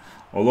shit.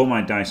 Although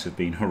my dice have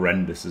been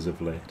horrendous as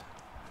of late,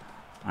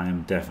 I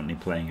am definitely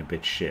playing a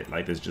bit shit.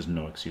 Like, there's just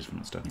no excuse for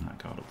not standing that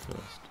card up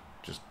first.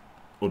 Just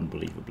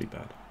unbelievably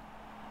bad.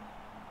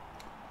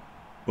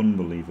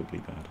 Unbelievably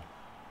bad.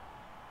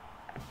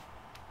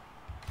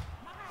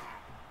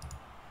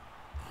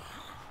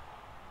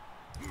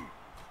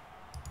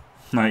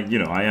 Like, you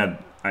know, I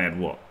had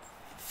what?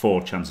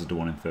 4 chances to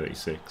 1 in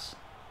 36.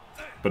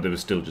 But there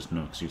was still just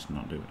no excuse for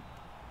not doing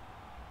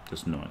it.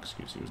 Just no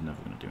excuse. He was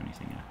never going to do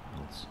anything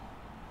else.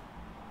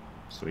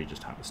 So he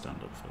just had to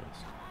stand up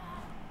first.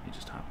 He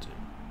just had to.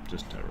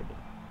 Just terrible.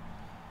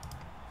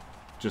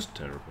 Just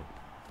terrible.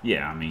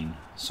 Yeah, I mean,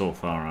 so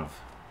far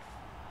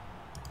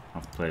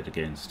I've played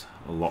against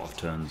a lot of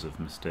turns of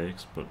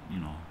mistakes, but, you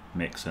know,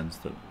 makes sense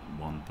that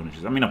one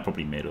punishes. I mean, I've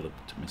probably made other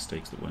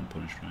mistakes that weren't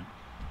punished, right?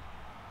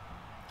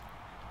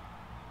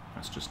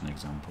 That's just an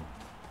example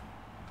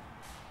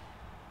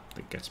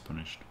that gets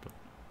punished, but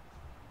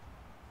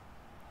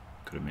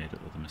could have made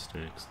other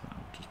mistakes that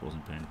I just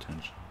wasn't paying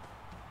attention.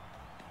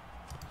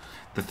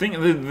 The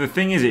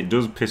thing is, it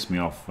does piss me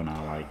off when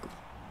I, like,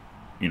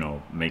 you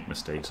know, make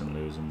mistakes and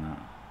lose and that.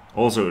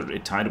 Also,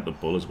 it tied up the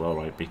bull as well,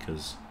 right?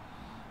 Because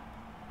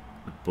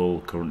the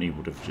bull currently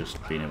would have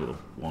just been able to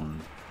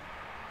one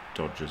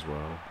dodge as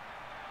well.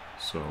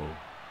 So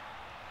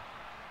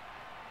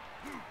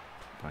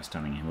by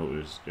standing him up,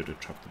 it would have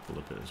trapped the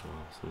bull a bit as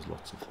well. So there's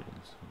lots of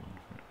things going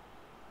for it.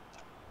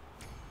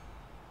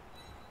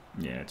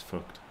 Yeah, it's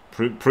fucked.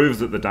 Proves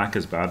that the DAC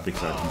is bad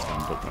because I didn't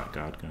stand up that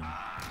guard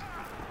guy.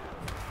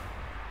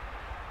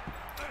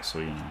 So,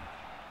 you know,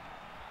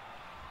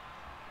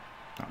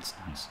 that's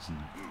nice, isn't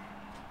it?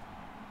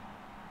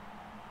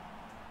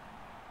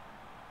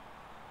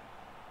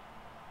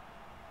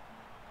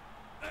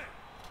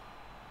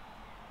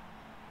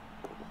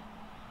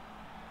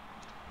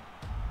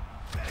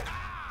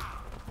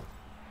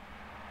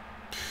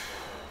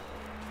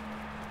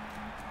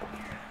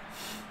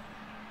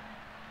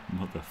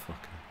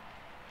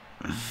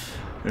 Motherfucker.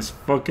 This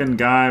fucking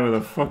guy with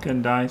a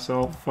fucking dice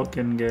all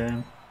fucking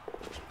game.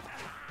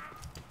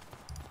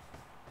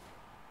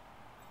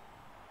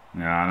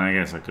 Yeah, and I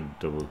guess I could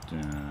double...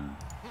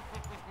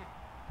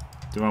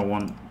 do I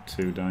want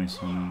 2 dice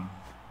on him?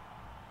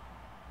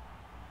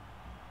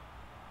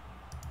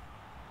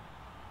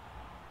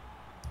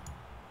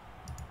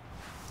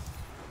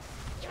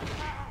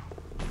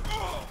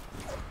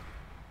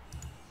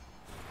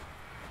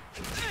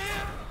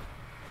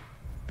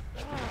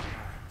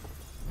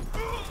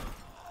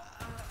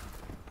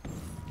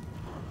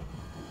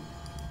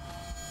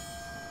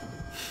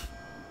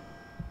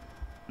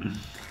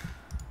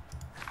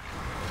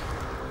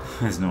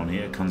 There's no need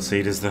to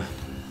concede, is there?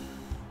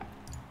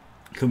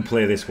 Couldn't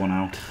play this one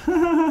out.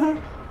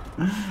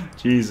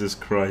 Jesus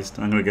Christ,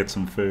 I'm gonna get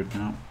some food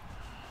now.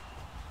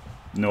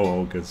 No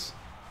augurs.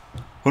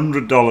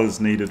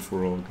 $100 needed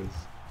for augurs.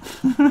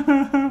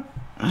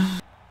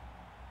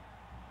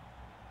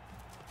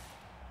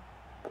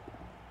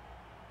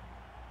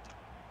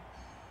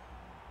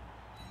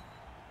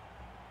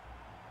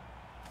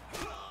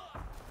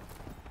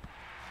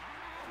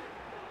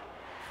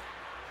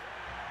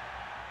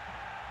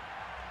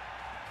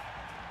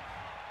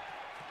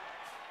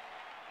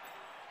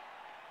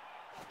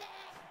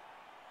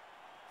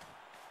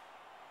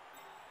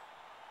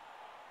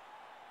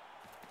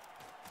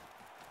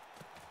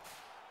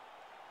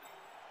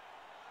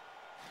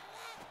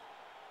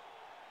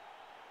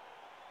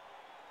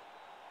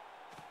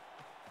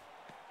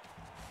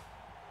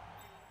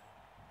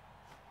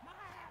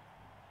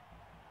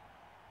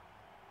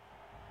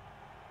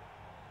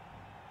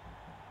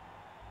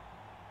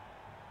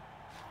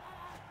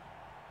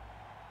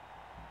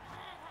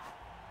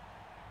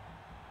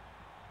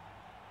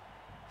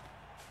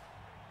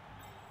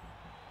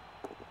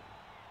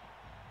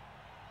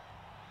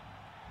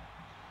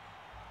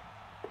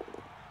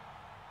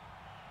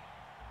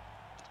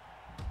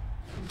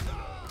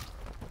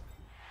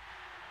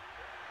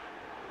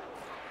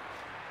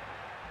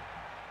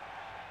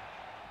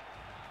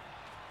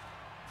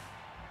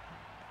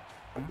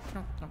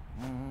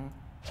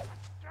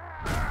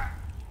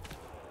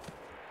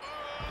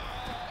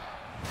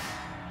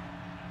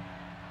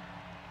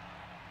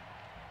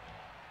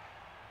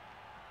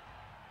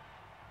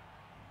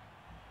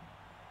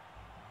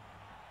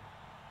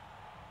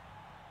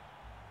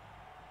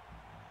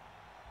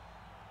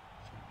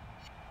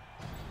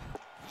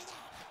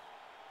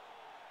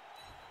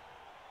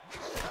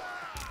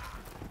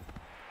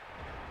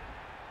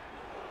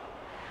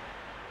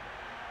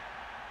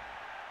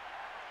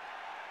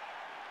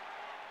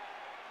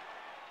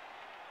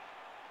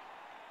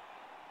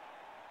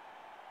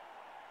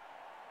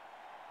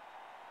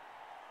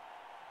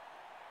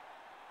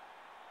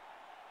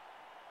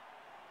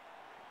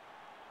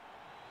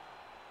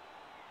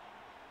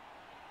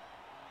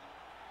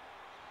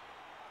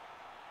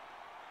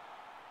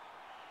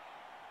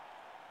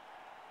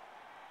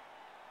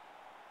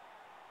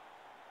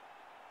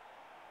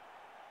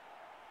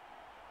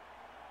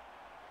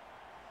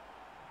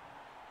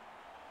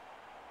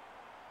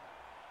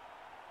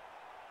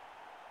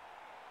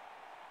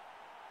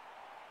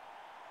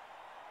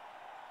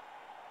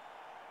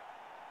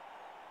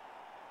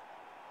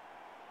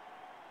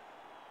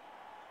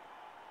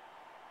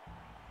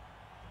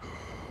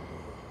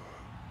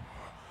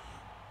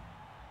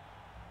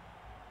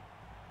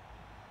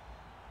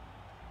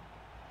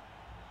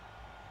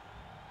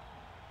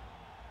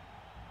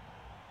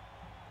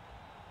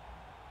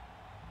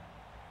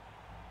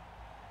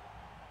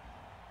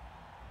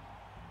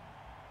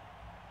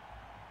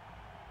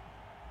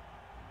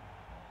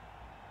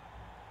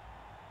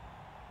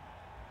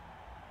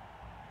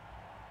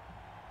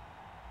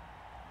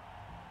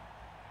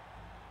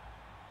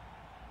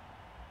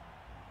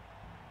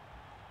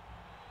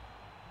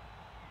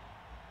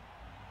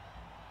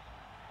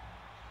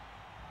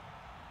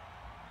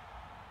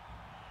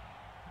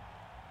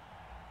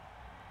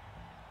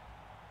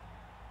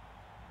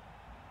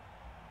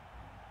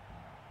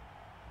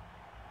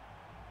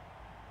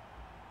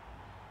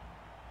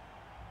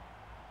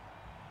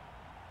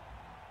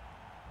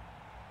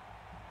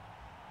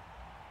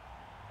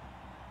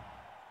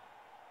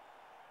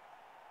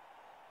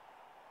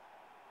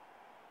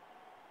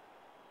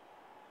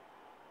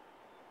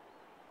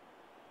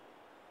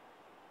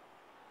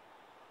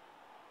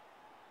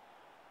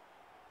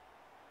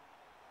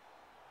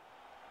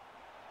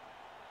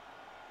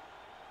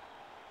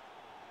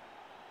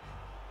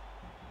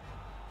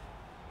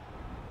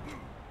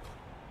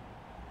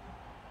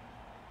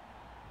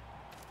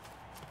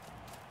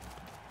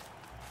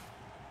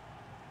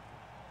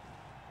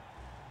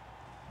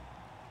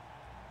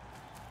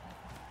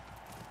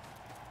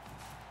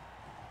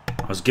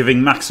 I was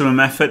giving maximum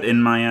effort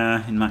in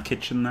my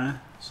kitchen there,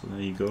 so there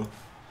you go.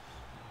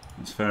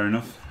 That's fair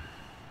enough.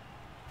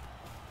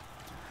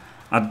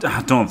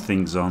 I don't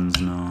think Zons,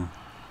 no.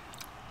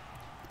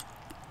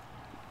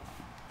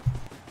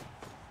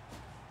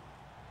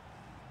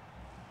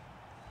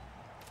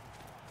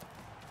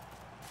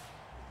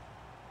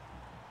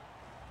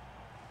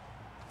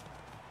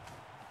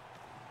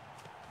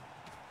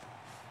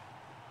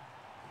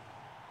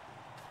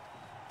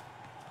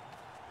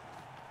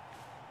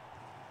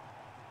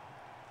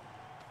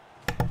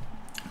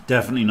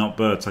 Definitely not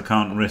Bert's. I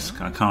can't risk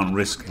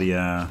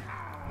the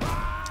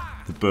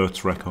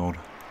Bert's record.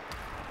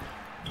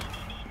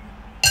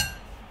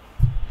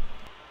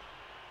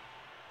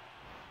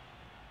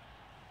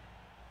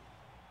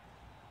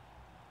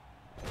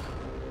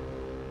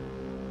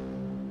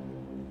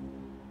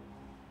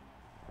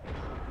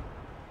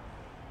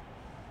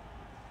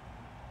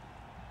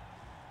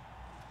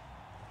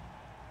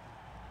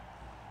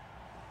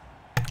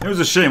 It was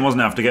a shame,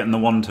 wasn't it, after getting the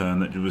one turn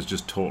that it was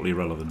just totally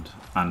irrelevant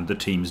and the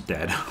team's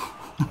dead.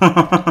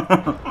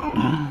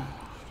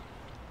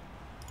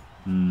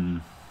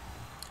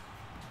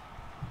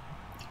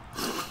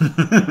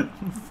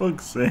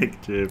 Fuck's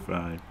sake,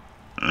 J5.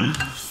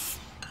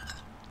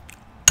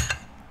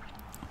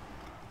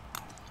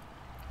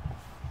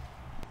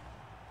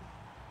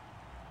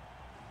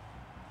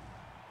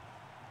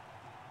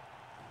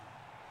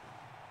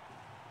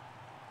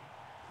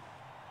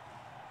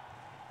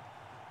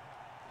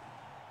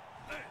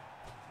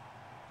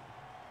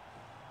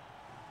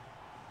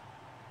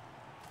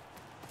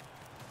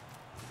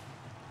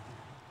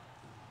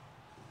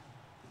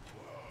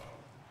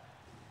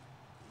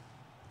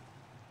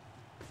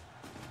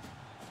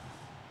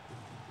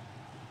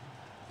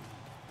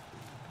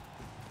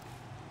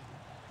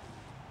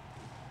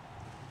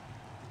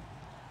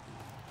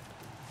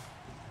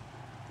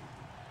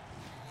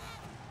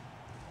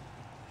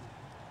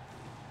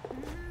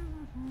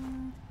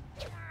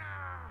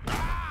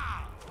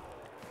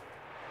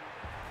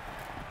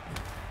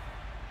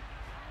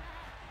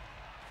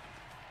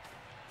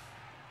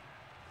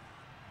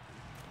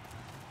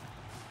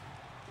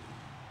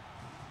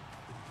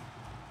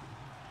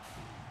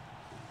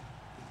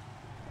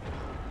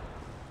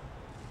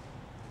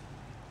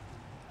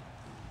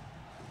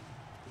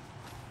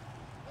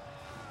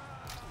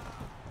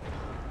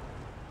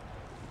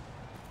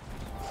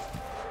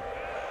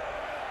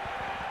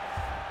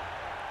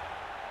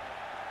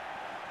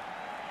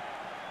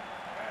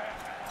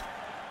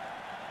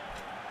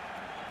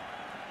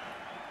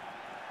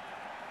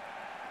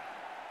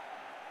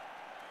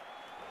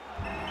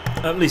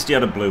 At least he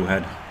had a blue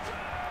head.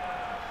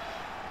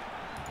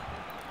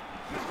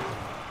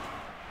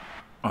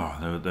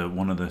 Oh, the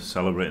one of the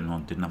celebrating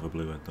one didn't have a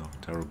blue head though.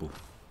 Terrible.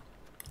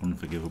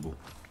 Unforgivable.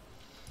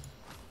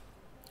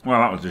 Well,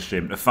 that was a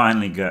shame. To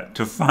finally get...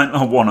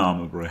 Oh, one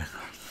armor break.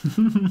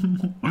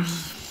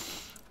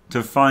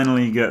 To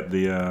finally get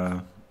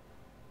the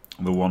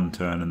one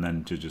turn and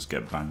then to just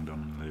get banged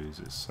on and lose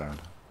is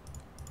sad.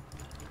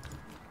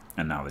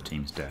 And now the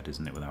team's dead,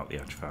 isn't it, without the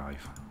edge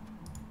 5.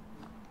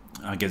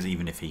 I guess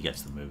even if he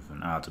gets the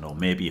movement, I don't know,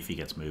 maybe if he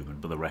gets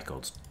movement, but the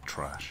record's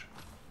trash.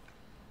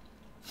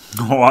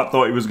 Oh, I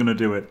thought he was going to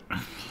do it.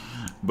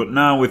 But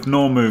now with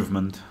no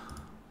movement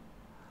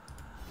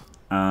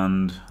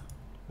and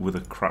with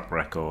a crap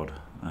record,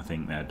 I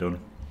think they're done.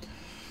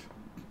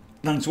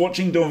 Thanks for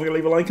watching, don't forget to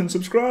leave a like and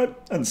subscribe,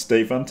 and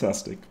stay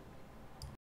fantastic.